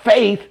have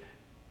faith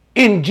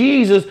in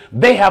Jesus,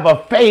 they have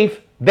a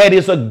faith that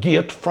is a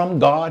gift from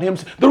God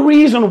himself. The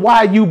reason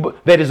why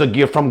that is a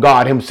gift from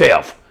God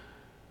himself.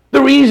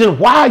 The reason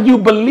why you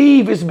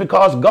believe is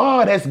because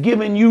God has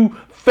given you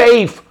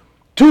faith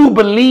to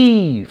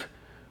believe.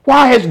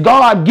 Why has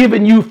God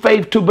given you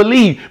faith to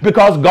believe?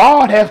 Because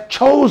God has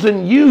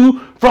chosen you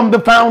from the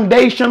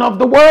foundation of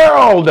the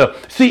world.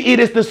 See, it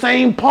is the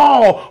same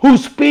Paul who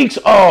speaks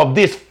of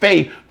this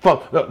faith.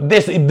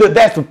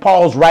 That's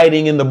Paul's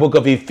writing in the book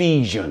of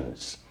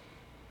Ephesians.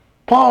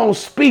 Paul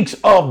speaks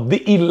of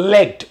the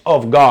elect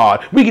of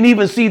God. We can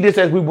even see this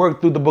as we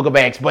work through the book of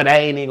Acts, but I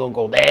ain't even gonna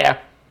go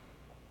there.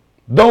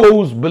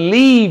 Those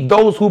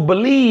who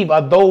believe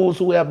are those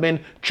who have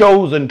been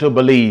chosen to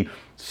believe.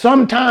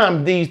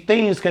 Sometimes these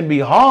things can be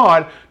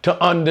hard to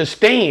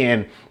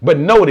understand, but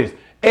notice,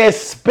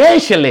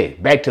 especially,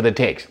 back to the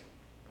text,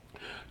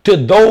 to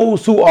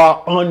those who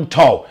are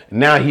untaught.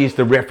 Now here's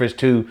the reference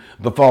to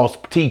the false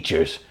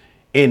teachers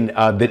in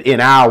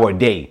our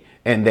day,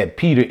 and that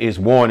Peter is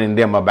warning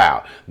them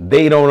about.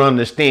 They don't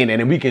understand.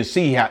 And we can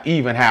see how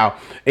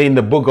in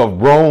the book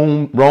of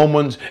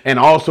Romans and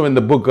also in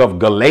the book of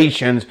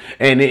Galatians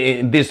and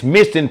in this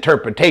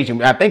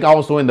misinterpretation, I think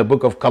also in the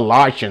book of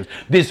Colossians,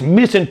 this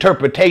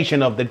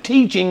misinterpretation of the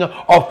teaching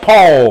of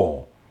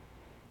Paul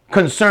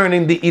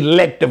concerning the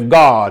elect of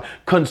God,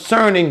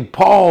 concerning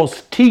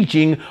Paul's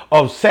teaching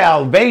of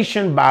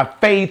salvation by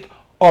faith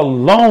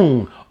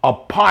alone,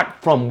 apart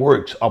from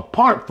works,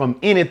 apart from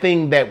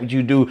anything that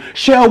you do.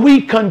 Shall we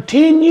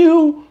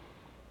continue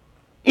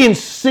in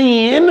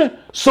sin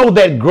so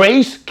that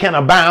grace can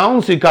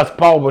abound? See, because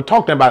Paul was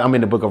talking about, I'm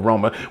in the book of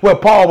Romans, where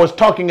Paul was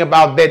talking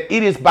about that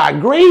it is by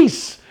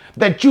grace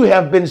that you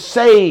have been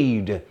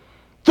saved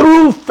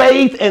through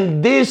faith,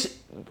 and this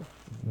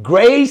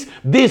grace,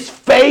 this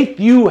faith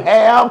you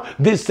have,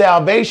 this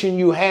salvation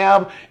you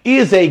have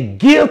is a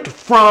gift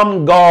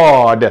from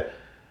God,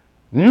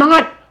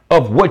 not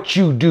of what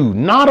you do,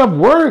 not of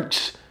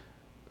works,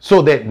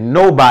 so that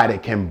nobody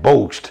can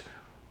boast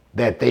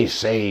that they're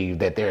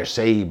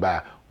saved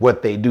by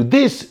what they do.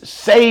 This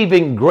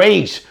saving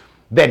grace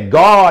that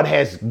God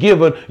has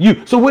given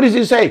you. So what does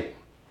it say?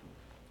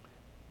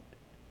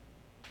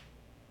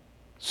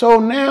 So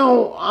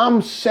now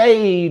I'm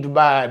saved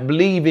by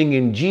believing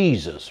in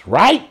Jesus,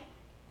 right?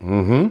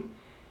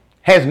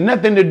 Has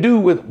nothing to do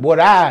with what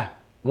I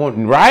want,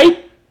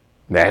 right?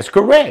 That's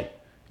correct.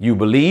 You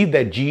believe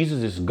that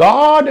Jesus is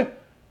God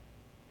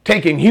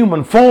taking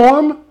human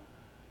form.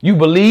 You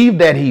believe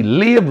that he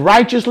lived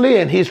righteously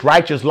and his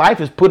righteous life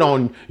is put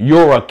on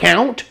your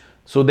account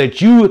so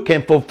that you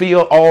can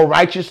fulfill all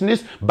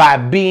righteousness by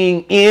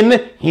being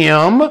in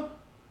him.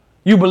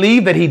 You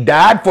believe that he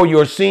died for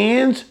your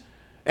sins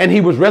and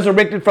he was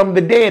resurrected from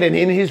the dead. And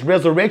in his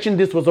resurrection,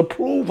 this was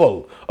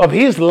approval of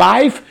his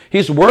life,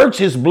 his works,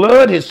 his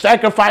blood, his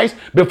sacrifice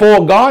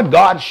before God.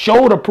 God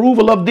showed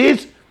approval of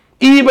this,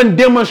 even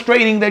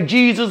demonstrating that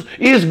Jesus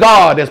is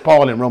God, as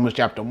Paul in Romans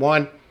chapter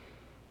 1.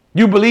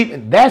 You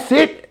believe, that's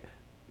it.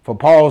 For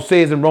Paul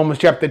says in Romans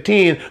chapter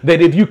 10 that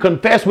if you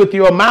confess with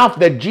your mouth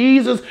that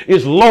Jesus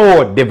is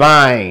Lord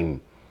divine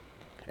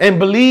and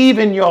believe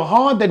in your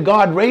heart that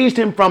God raised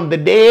him from the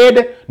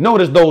dead,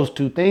 notice those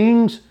two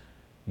things,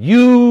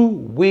 you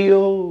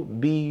will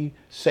be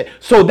saved.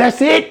 So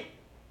that's it.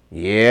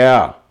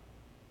 Yeah.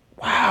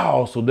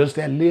 Wow. So does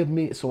that leave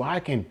me so I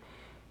can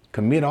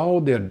commit all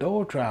the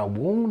adultery I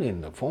want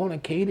and the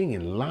fornicating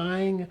and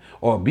lying,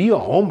 or be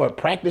a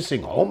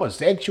practicing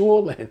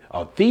homosexual and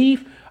a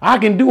thief? I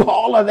can do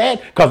all of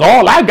that because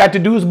all I got to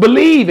do is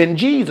believe in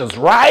Jesus,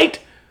 right?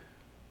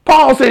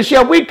 Paul says,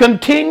 shall we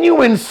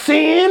continue in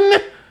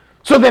sin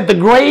so that the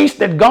grace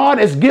that God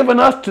has given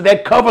us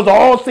that covers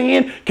all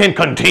sin can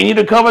continue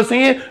to cover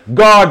sin?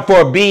 God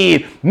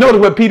forbid.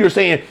 Notice what Peter's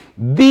saying.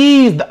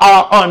 These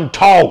are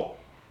untaught.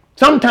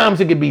 Sometimes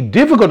it can be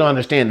difficult to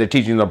understand the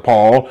teachings of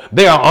Paul.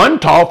 They are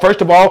untaught.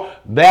 First of all,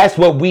 that's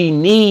what we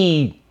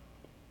need.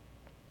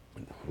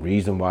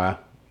 Reason why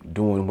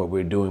doing what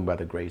we're doing by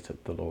the grace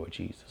of the Lord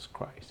Jesus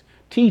Christ.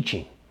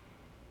 Teaching.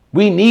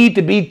 We need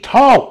to be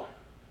taught.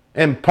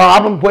 And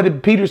problem, what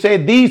did Peter say?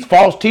 These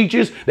false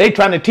teachers, they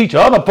trying to teach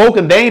other folk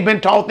and they ain't been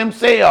taught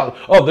themselves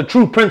of the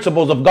true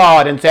principles of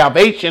God and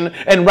salvation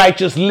and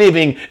righteous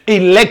living,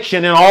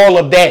 election and all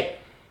of that.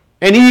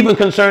 And even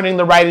concerning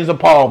the writings of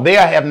Paul, they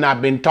have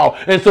not been taught.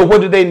 And so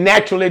what do they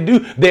naturally do?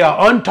 They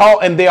are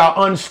untaught and they are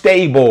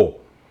unstable.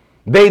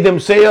 They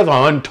themselves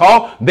are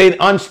untaught. They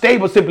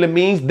unstable simply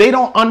means they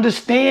don't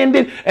understand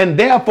it, and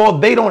therefore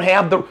they don't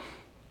have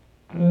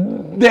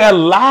their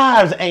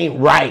lives ain't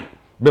right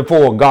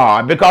before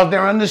God because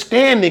their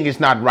understanding is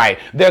not right.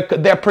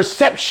 Their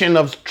perception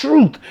of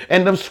truth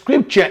and of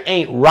scripture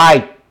ain't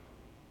right.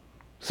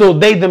 So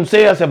they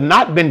themselves have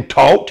not been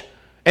taught,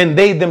 and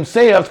they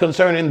themselves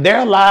concerning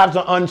their lives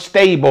are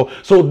unstable.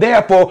 So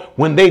therefore,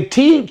 when they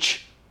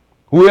teach,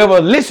 whoever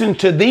listens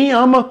to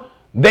them,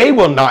 they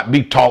will not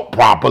be taught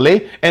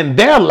properly, and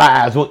their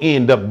lives will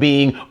end up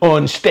being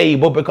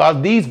unstable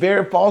because these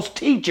very false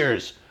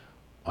teachers,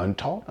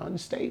 untaught,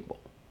 unstable.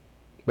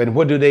 But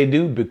what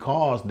do?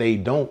 Because they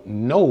don't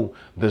know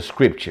the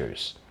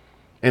scriptures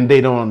and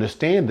they don't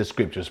understand the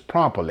scriptures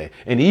properly.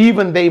 And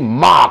even they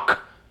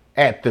mock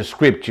at the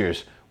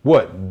scriptures.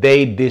 What?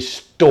 They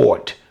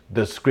distort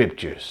the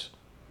scriptures.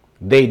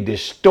 They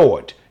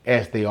distort,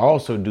 as they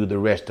also do the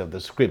rest of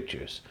the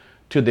scriptures,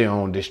 to their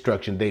own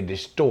destruction. They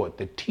distort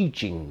the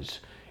teachings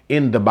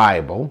in the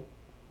Bible.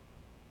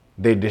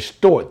 They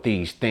distort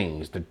these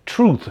things, the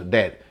truth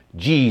that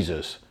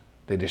Jesus,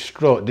 they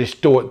distort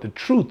the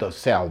truth of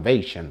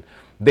salvation.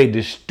 They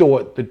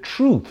distort the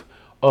truth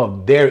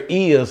of there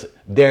is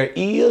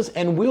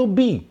and will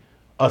be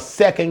a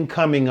second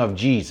coming of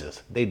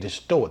Jesus. They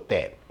distort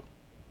that.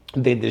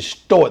 They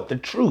distort the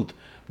truth.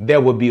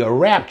 There will be a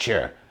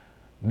rapture.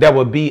 There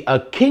will be a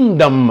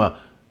kingdom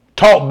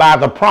taught by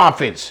the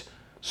prophets,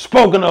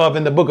 spoken of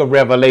in the book of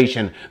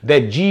Revelation,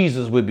 that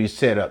Jesus will be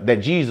set up, that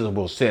Jesus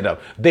will set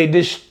up. They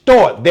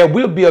distort. There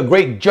will be a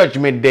great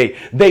judgment day.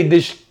 They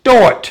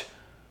distort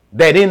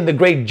that in the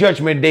great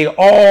judgment day,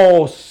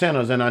 all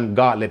sinners and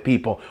ungodly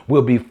people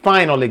will be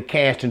finally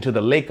cast into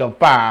the lake of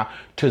fire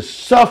to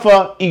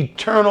suffer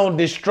eternal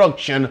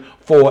destruction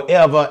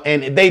forever.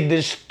 And they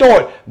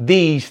distort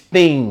these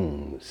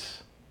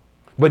things.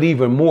 But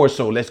even more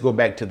so, let's go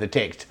back to the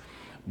text.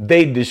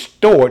 They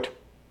distort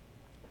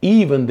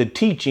even the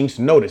teachings,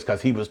 notice,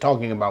 because he was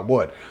talking about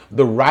what?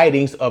 The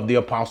writings of the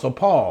Apostle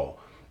Paul.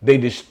 They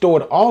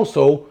distort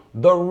also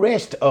the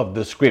rest of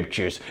the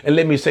scriptures. And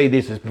let me say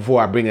this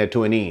before I bring that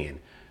to an end.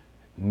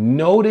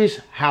 Notice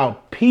how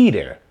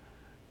Peter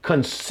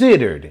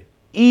considered,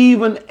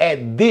 even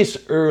at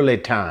this early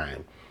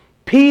time,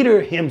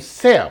 Peter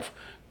himself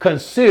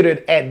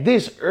considered at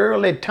this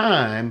early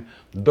time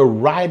the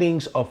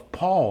writings of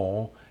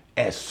Paul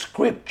as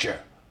scripture.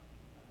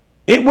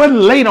 It wasn't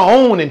later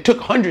on and took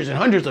hundreds and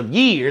hundreds of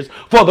years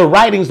for the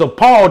writings of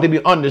Paul to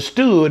be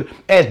understood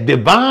as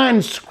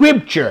divine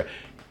scripture,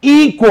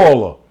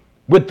 equal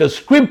with the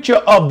scripture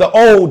of the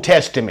Old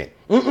Testament.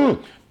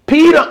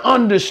 Peter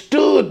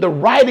understood the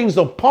writings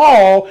of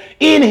Paul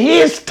in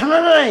his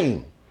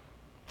time,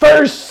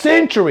 first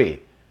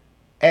century,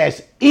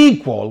 as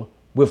equal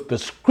with the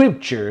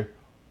scripture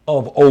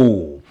of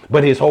old.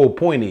 But his whole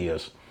point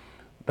is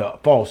the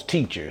false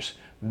teachers,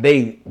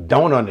 they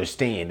don't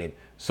understand it.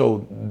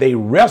 So they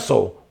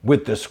wrestle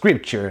with the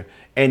scripture,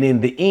 and in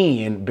the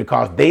end,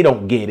 because they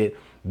don't get it,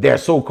 their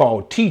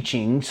so-called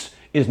teachings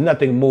is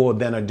nothing more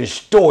than a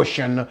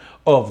distortion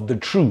of the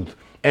truth.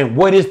 And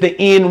what is the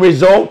end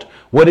result?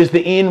 What is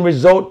the end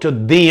result to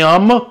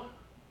them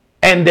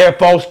and their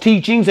false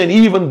teachings, and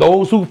even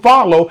those who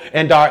follow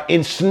and are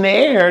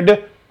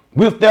ensnared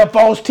with their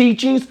false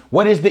teachings?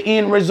 What is the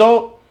end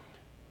result?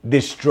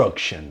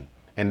 Destruction.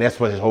 And that's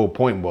what his whole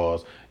point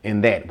was, in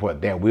that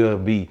what there will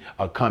be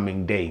a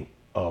coming day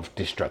of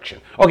destruction.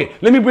 Okay,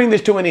 let me bring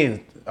this to an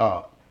end.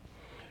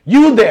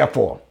 You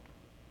therefore,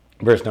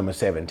 verse number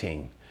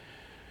 17,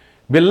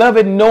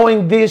 beloved,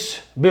 knowing this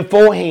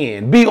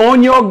beforehand, be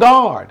on your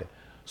guard,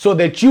 so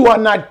that you are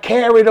not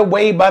carried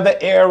away by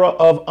the error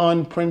of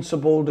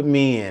unprincipled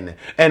men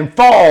and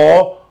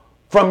fall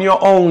from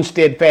your own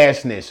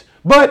steadfastness,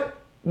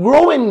 but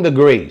grow in the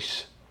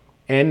grace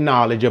and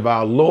knowledge of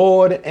our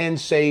Lord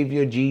and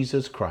Savior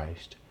Jesus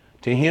Christ.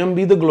 To him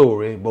be the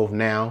glory both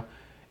now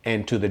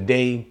and to the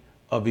day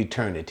of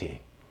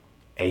eternity.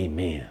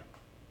 Amen.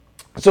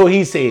 So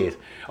he says,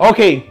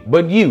 okay,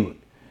 but you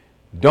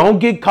don't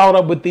get caught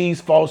up with these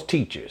false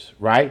teachers,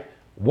 right?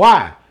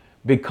 Why?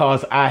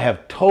 Because I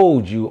have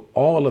told you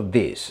all of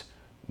this,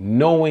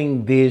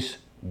 knowing this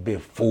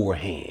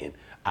beforehand.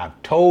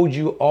 I've told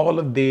you all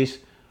of this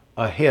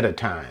ahead of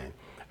time.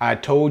 I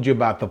told you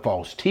about the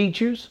false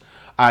teachers.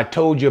 I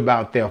told you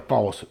about their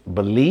false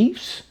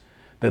beliefs,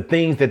 the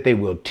things that they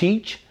will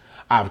teach.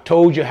 I've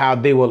told you how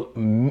they will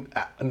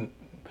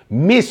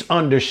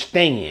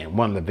misunderstand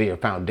one of the very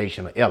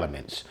foundational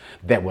elements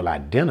that will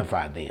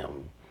identify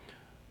them.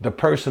 The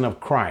person of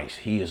Christ.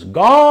 He is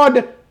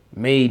God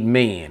made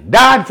man,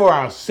 died for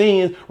our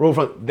sins, rose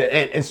from,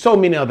 and so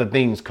many other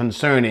things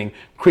concerning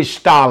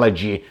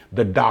Christology,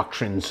 the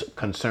doctrines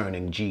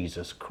concerning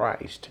Jesus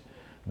Christ.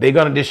 They're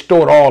going to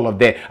distort all of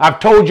that. I've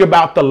told you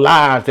about the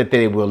lives that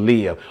they will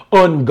live.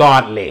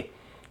 Ungodly,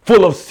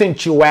 full of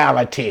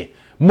sensuality,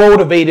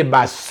 motivated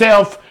by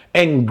self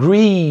and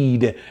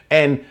greed,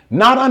 and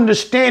not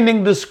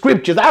understanding the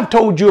scriptures. I've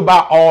told you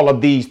about all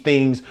of these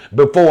things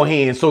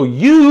beforehand. So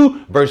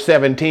you, verse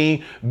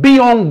 17, be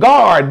on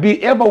guard,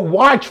 be ever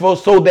watchful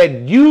so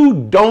that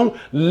you don't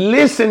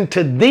listen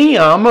to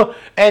them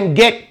and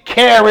get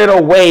carried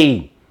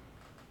away.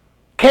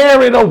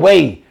 Carried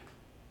away.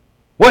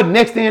 What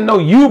next thing you know,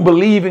 you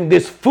believing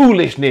this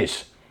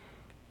foolishness.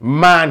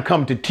 Mine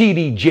come to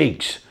T.D.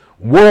 Jakes.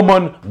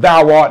 Woman,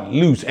 thou art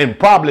loose. And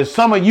probably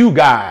some of you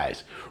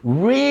guys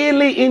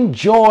really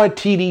enjoy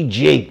T.D.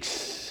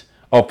 Jakes,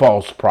 a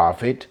false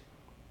prophet.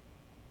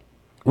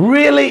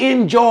 Really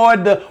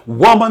enjoyed the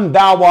woman,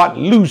 thou art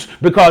loose,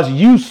 because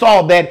you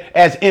saw that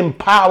as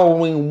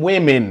empowering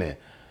women.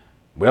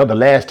 Well, the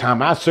last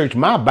time I searched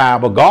my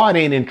Bible, God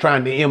ain't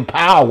trying to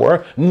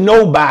empower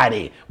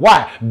nobody.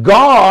 Why?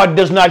 God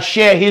does not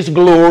share his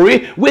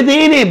glory with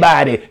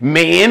anybody,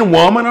 man,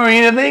 woman, or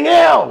anything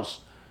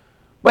else.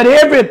 But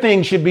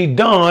everything should be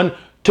done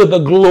to the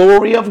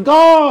glory of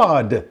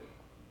God.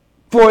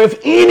 For if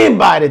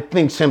anybody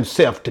thinks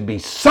himself to be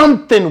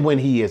something when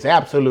he is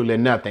absolutely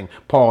nothing,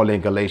 Paul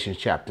in Galatians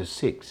chapter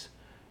 6,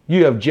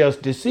 you have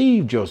just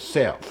deceived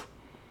yourself.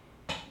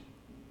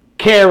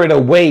 Carried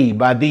away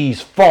by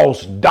these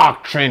false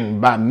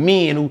doctrine by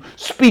men who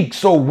speak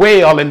so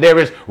well, and there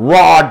is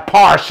Rod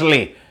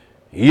Parsley.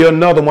 You're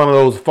another one of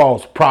those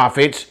false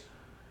prophets.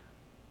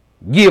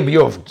 Give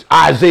your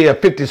Isaiah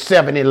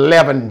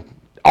 57:11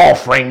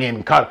 offering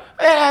and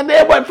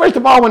first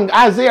of all, when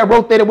Isaiah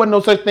wrote that, there wasn't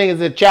no such thing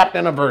as a chapter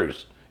and a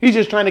verse. He's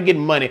just trying to get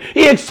money.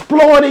 He's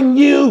exploiting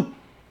you.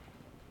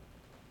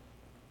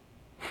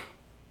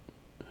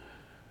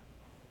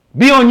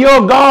 Be on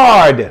your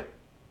guard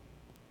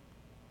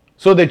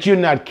so that you're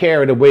not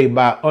carried away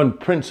by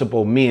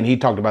unprincipled men. He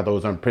talked about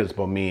those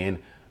unprincipled men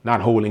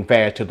not holding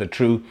fast to the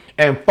truth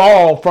and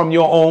fall from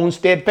your own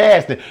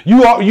steadfastness.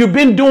 You've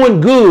been doing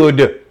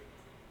good.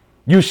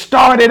 You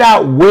started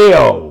out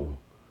well.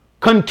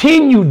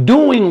 Continue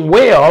doing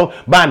well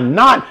by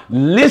not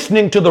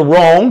listening to the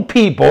wrong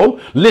people,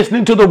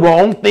 listening to the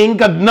wrong thing.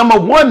 Because number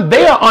one,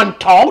 they are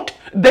untaught.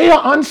 They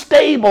are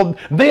unstable.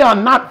 They are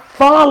not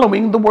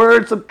following the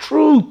words of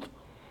truth.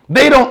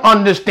 They don't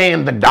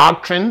understand the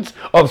doctrines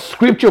of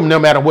Scripture, no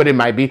matter what it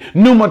might be.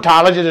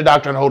 Pneumatology, the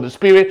doctrine of the Holy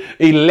Spirit.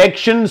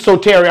 Election,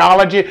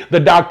 soteriology, the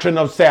doctrine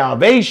of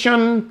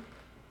salvation.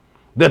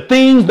 The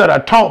things that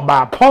are taught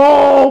by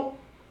Paul,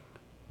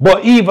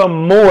 but even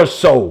more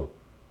so,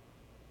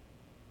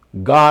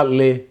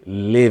 godly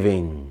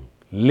living,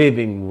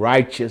 living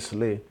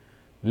righteously,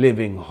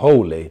 living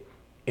holy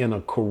in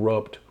a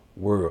corrupt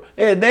world.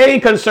 And they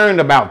ain't concerned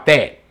about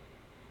that.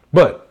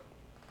 But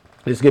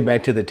let's get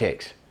back to the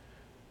text.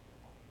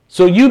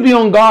 So you be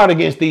on guard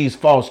against these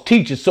false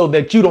teachers so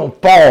that you don't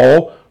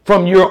fall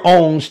from your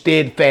own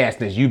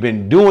steadfastness. You've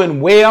been doing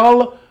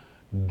well.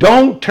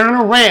 Don't turn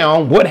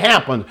around. What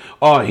happened?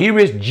 Here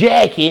is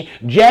Jackie.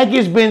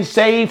 Jackie's been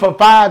saved for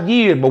 5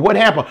 years. But what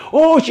happened?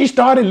 Oh, she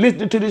started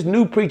listening to this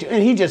new preacher.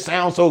 And he just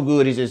sounds so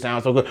good. He just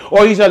sounds so good.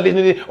 Or he started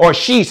listening to, or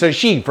she.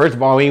 First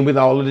of all, he ain't with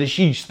all of the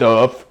she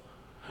stuff.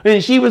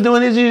 And she was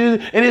doing this.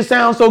 And it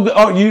sounds so good.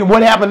 Oh,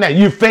 what happened now?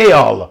 You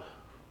fell.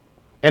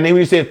 And then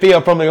when he said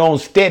fell from their own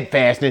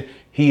steadfastness,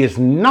 he is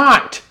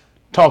not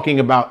talking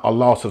about a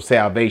loss of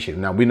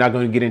salvation. Now, we're not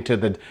going to get into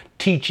the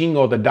teaching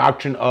or the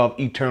doctrine of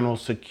eternal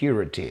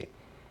security.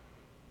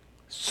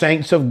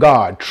 Saints of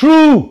God,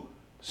 true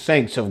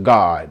saints of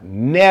God,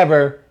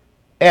 never,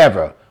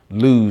 ever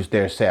lose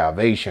their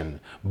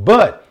salvation.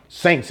 But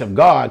saints of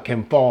God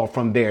can fall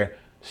from their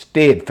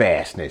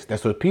steadfastness.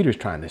 That's what Peter's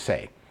trying to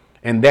say.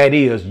 And that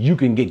is, you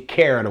can get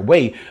carried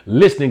away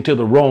listening to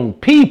the wrong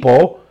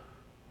people,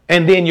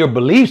 and then your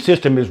belief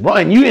system is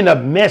wrong. You end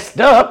up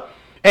messed up.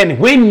 And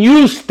when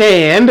you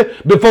stand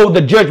before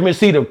the judgment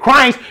seat of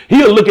Christ,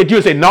 he'll look at you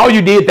and say, no,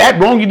 you did that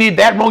wrong. You did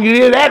that wrong. You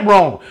did that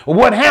wrong. Well,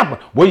 what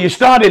happened? Well, you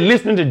started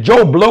listening to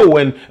Joe Blow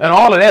and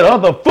all of that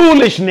other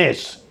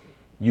foolishness.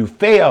 You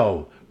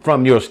fell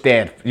from your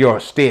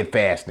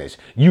steadfastness.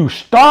 You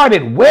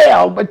started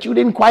well, but you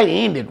didn't quite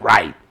end it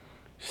right.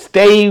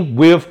 Stay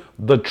with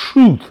the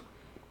truth.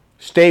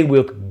 Stay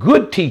with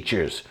good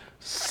teachers,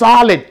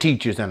 solid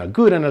teachers, and a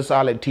good and a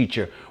solid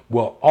teacher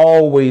will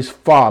always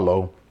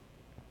follow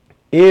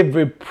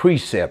every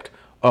precept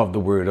of the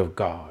word of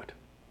God.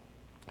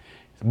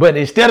 But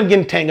instead of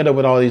getting tangled up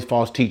with all these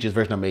false teachers,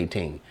 verse number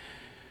 18,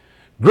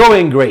 grow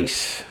in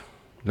grace,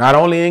 not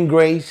only in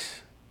grace,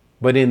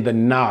 but in the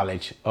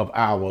knowledge of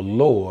our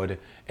Lord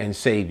and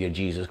Savior,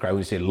 Jesus Christ.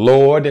 We say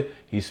Lord,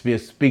 he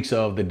speaks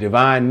of the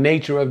divine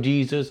nature of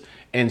Jesus,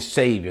 and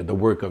Savior, the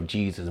work of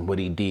Jesus and what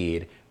he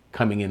did,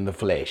 coming in the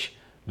flesh,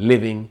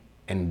 living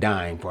and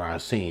dying for our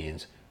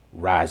sins,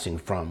 rising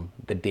from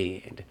the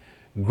dead.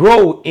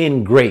 Grow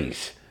in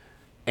grace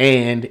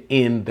and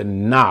in the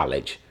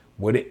knowledge.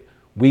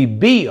 We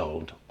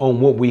build on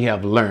what we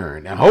have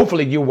learned. And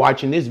hopefully you're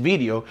watching this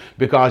video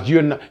because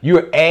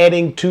you're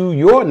adding to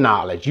your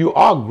knowledge. You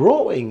are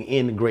growing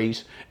in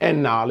grace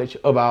and knowledge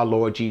of our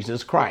Lord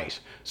Jesus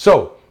Christ.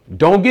 So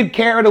don't get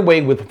carried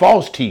away with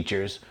false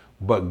teachers,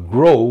 but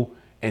grow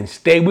and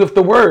stay with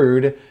the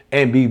word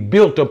and be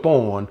built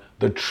upon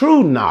the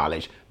true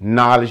knowledge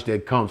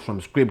that comes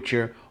from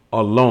Scripture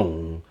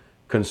alone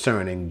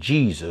concerning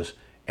Jesus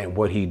and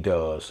what he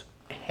does,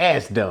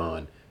 has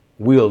done,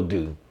 will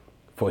do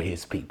for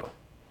his people.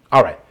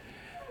 All right.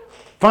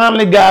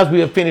 Finally, guys, we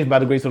have finished, by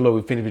the grace of the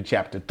Lord, we finished with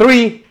chapter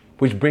 3,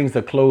 which brings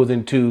the close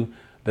into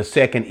the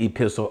second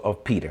epistle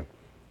of Peter.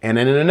 And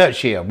in a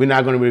nutshell, we're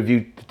not going to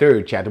review the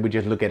third chapter. We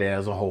just look at it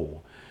as a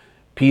whole.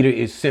 Peter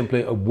is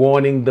simply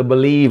warning the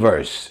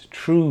believers,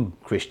 true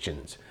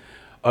Christians,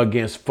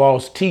 against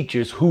false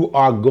teachers who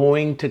are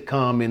going to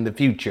come in the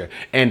future.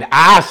 And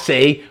I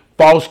say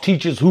false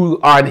teachers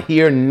who are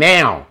here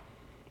now,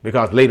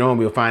 because later on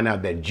we'll find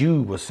out that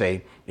Jude will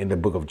say in the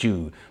book of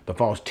Jude, the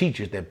false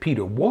teachers that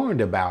Peter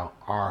warned about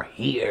are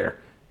here.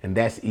 And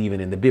that's even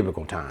in the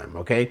biblical time.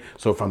 Okay,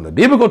 so from the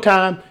biblical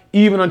time,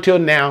 even until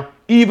now,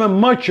 even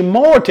much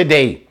more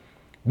today,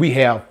 we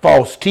have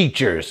false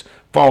teachers,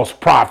 false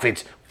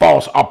prophets,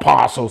 false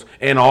apostles,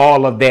 and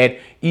all of that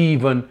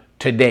even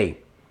today.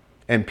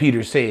 And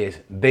Peter says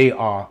they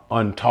are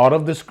untaught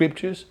of the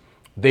scriptures.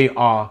 They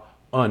are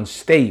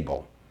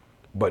unstable.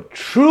 But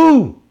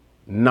true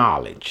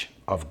knowledge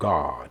of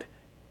God,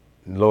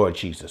 Lord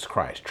Jesus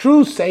Christ,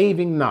 true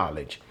saving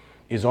knowledge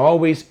is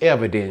always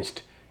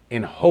evidenced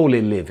in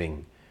holy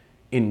living,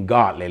 in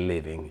godly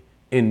living,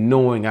 in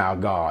knowing our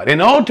God.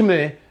 And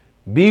ultimately,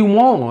 be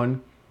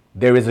warned,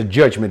 there is a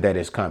judgment that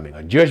is coming.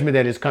 A judgment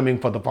that is coming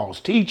for the false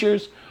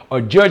teachers.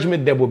 A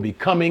judgment that will be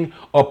coming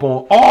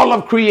upon all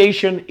of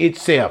creation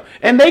itself.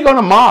 And they're going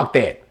to mark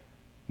that.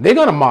 They're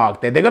going to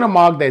mark that. They're going to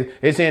mark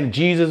that. They're saying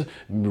Jesus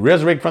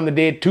resurrected from the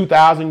dead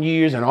 2,000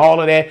 years and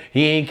all of that.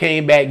 He ain't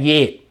came back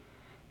yet.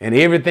 And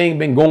everything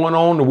been going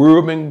on. The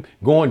world been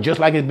going just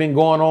like it's been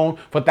going on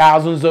for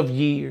thousands of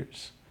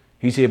years.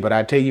 He said, but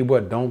I tell you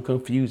what, don't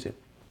confuse it.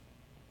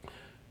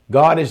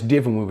 God is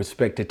different with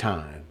respect to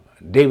time.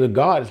 Day with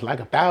God is like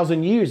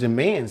 1,000 years in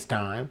man's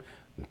time.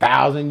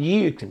 1,000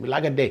 years can be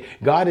like a day.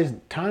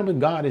 Time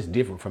with God is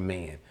different from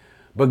man.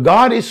 But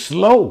God is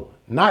slow,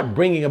 not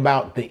bringing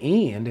about the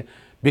end,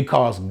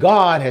 because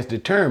God has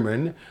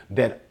determined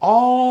that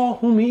all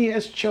whom he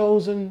has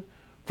chosen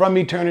from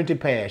eternity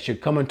past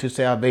should come into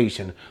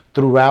salvation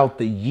throughout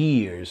the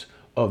years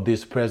of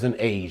this present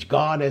age.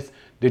 God has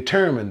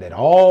determined that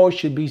all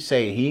should be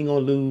saved. He ain't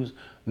gonna lose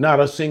not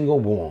a single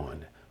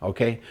one.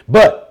 Okay,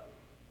 but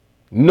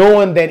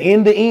knowing that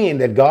in the end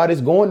that God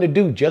is going to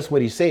do just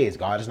what he says,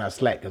 God is not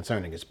slack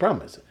concerning his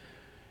promise.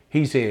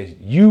 He says,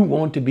 you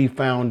want to be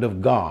found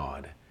of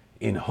God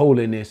in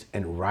holiness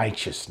and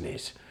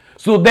righteousness.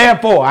 So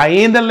therefore, I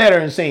end the letter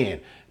in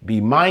saying, be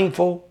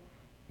mindful,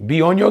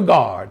 be on your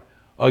guard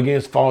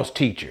against false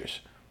teachers.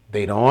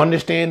 They don't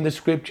understand the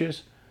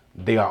scriptures.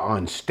 They are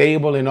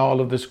unstable in all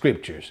of the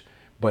scriptures.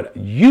 But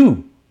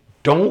you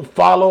don't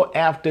follow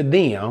after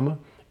them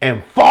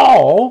and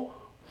fall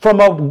from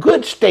a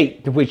good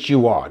state to which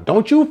you are.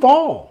 Don't you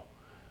fall.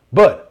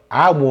 But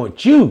I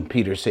want you,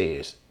 Peter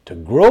says, to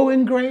grow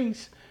in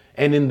grace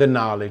and in the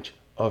knowledge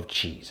of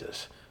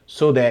Jesus.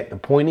 So that the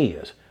point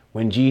is,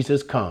 when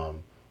Jesus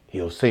comes,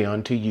 he'll say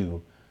unto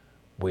you,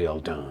 well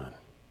done.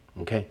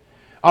 Okay?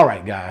 All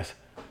right, guys,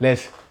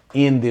 let's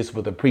end this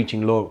with a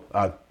preaching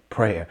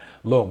prayer.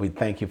 Lord, we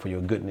thank you for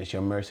your goodness,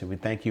 your mercy. We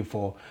thank you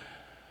for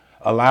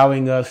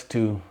allowing us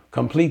to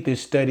complete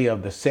this study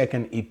of the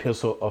second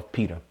epistle of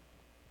Peter.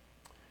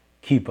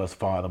 Keep us,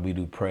 Father, we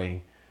do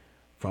pray,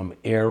 from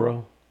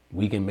error.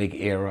 We can make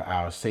error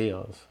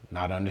ourselves,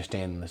 not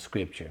understanding the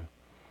scripture.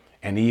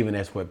 And even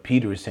as what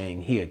Peter is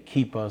saying here,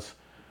 keep us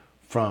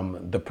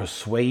from the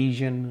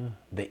persuasion,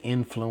 the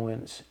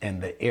influence,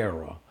 and the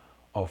error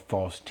of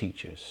false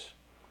teachers.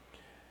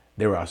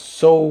 There are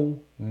so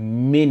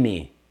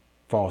many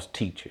false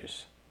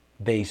teachers.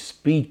 They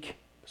speak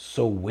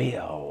so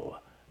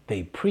well.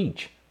 They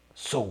preach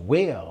so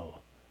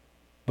well,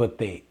 but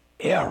they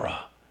err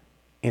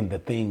in the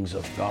things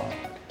of God.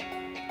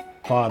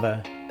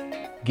 Father,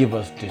 give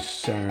us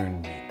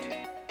discernment.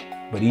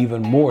 But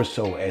even more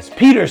so, as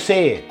Peter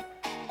said,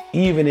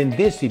 even in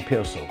this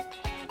epistle,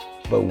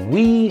 but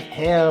we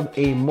have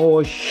a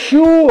more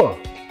sure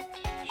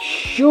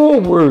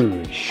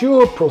word,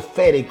 sure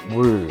prophetic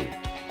word.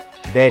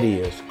 That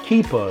is,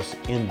 keep us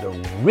in the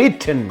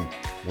written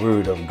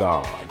word of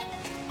God.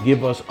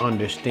 Give us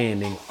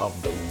understanding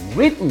of the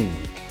written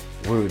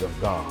word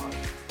of God,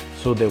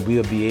 so that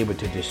we'll be able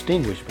to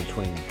distinguish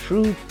between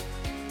truth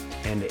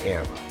and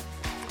error.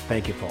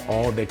 Thank you for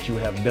all that you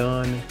have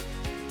done.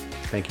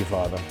 Thank you,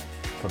 Father,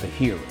 for the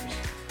hearers,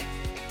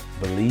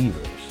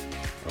 believers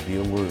of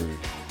your word,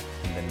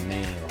 in the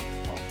name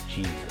of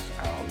Jesus,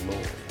 our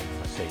Lord and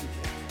our Savior.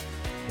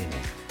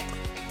 Amen.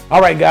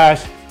 All right,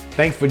 guys,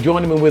 thanks for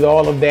joining me with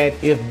all of that.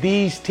 If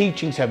these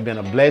teachings have been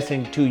a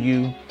blessing to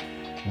you,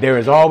 there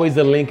is always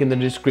a link in the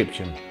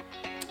description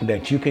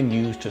that you can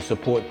use to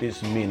support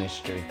this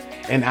ministry.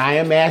 And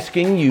I'm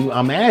asking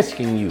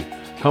you,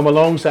 come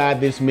alongside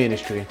this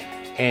ministry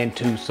and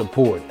to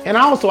support. And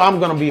also, I'm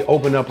going to be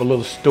opening up a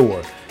little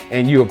store,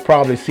 and you'll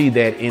probably see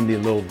that in the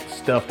little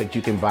stuff that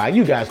you can buy.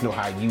 You guys know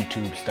how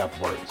YouTube stuff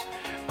works.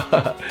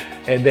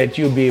 And that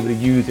you'll be able to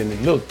use in the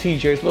little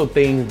t-shirts, little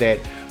things that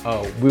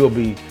we'll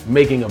be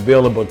making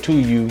available to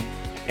you.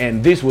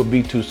 And this will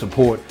be to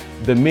support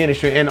the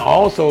ministry and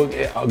also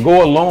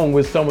go along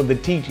with some of the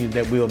teachings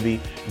that we'll be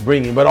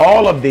bringing. But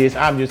all of this,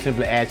 I'm just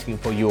simply asking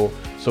for your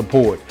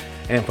support.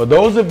 And for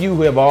those of you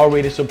who have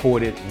already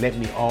supported, let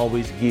me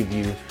always give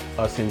you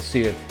a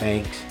sincere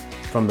thanks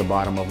from the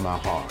bottom of my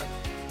heart.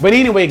 But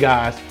anyway,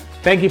 guys,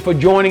 thank you for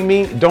joining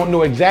me. Don't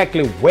know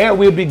exactly where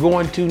we'll be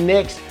going to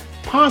next.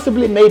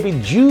 Possibly maybe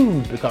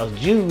Jude, because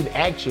Jude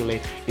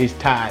actually is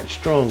tied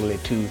strongly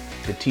to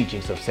the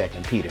teachings of 2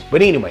 Peter.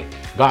 But anyway,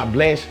 God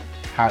bless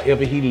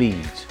however he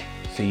leads.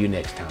 See you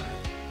next time.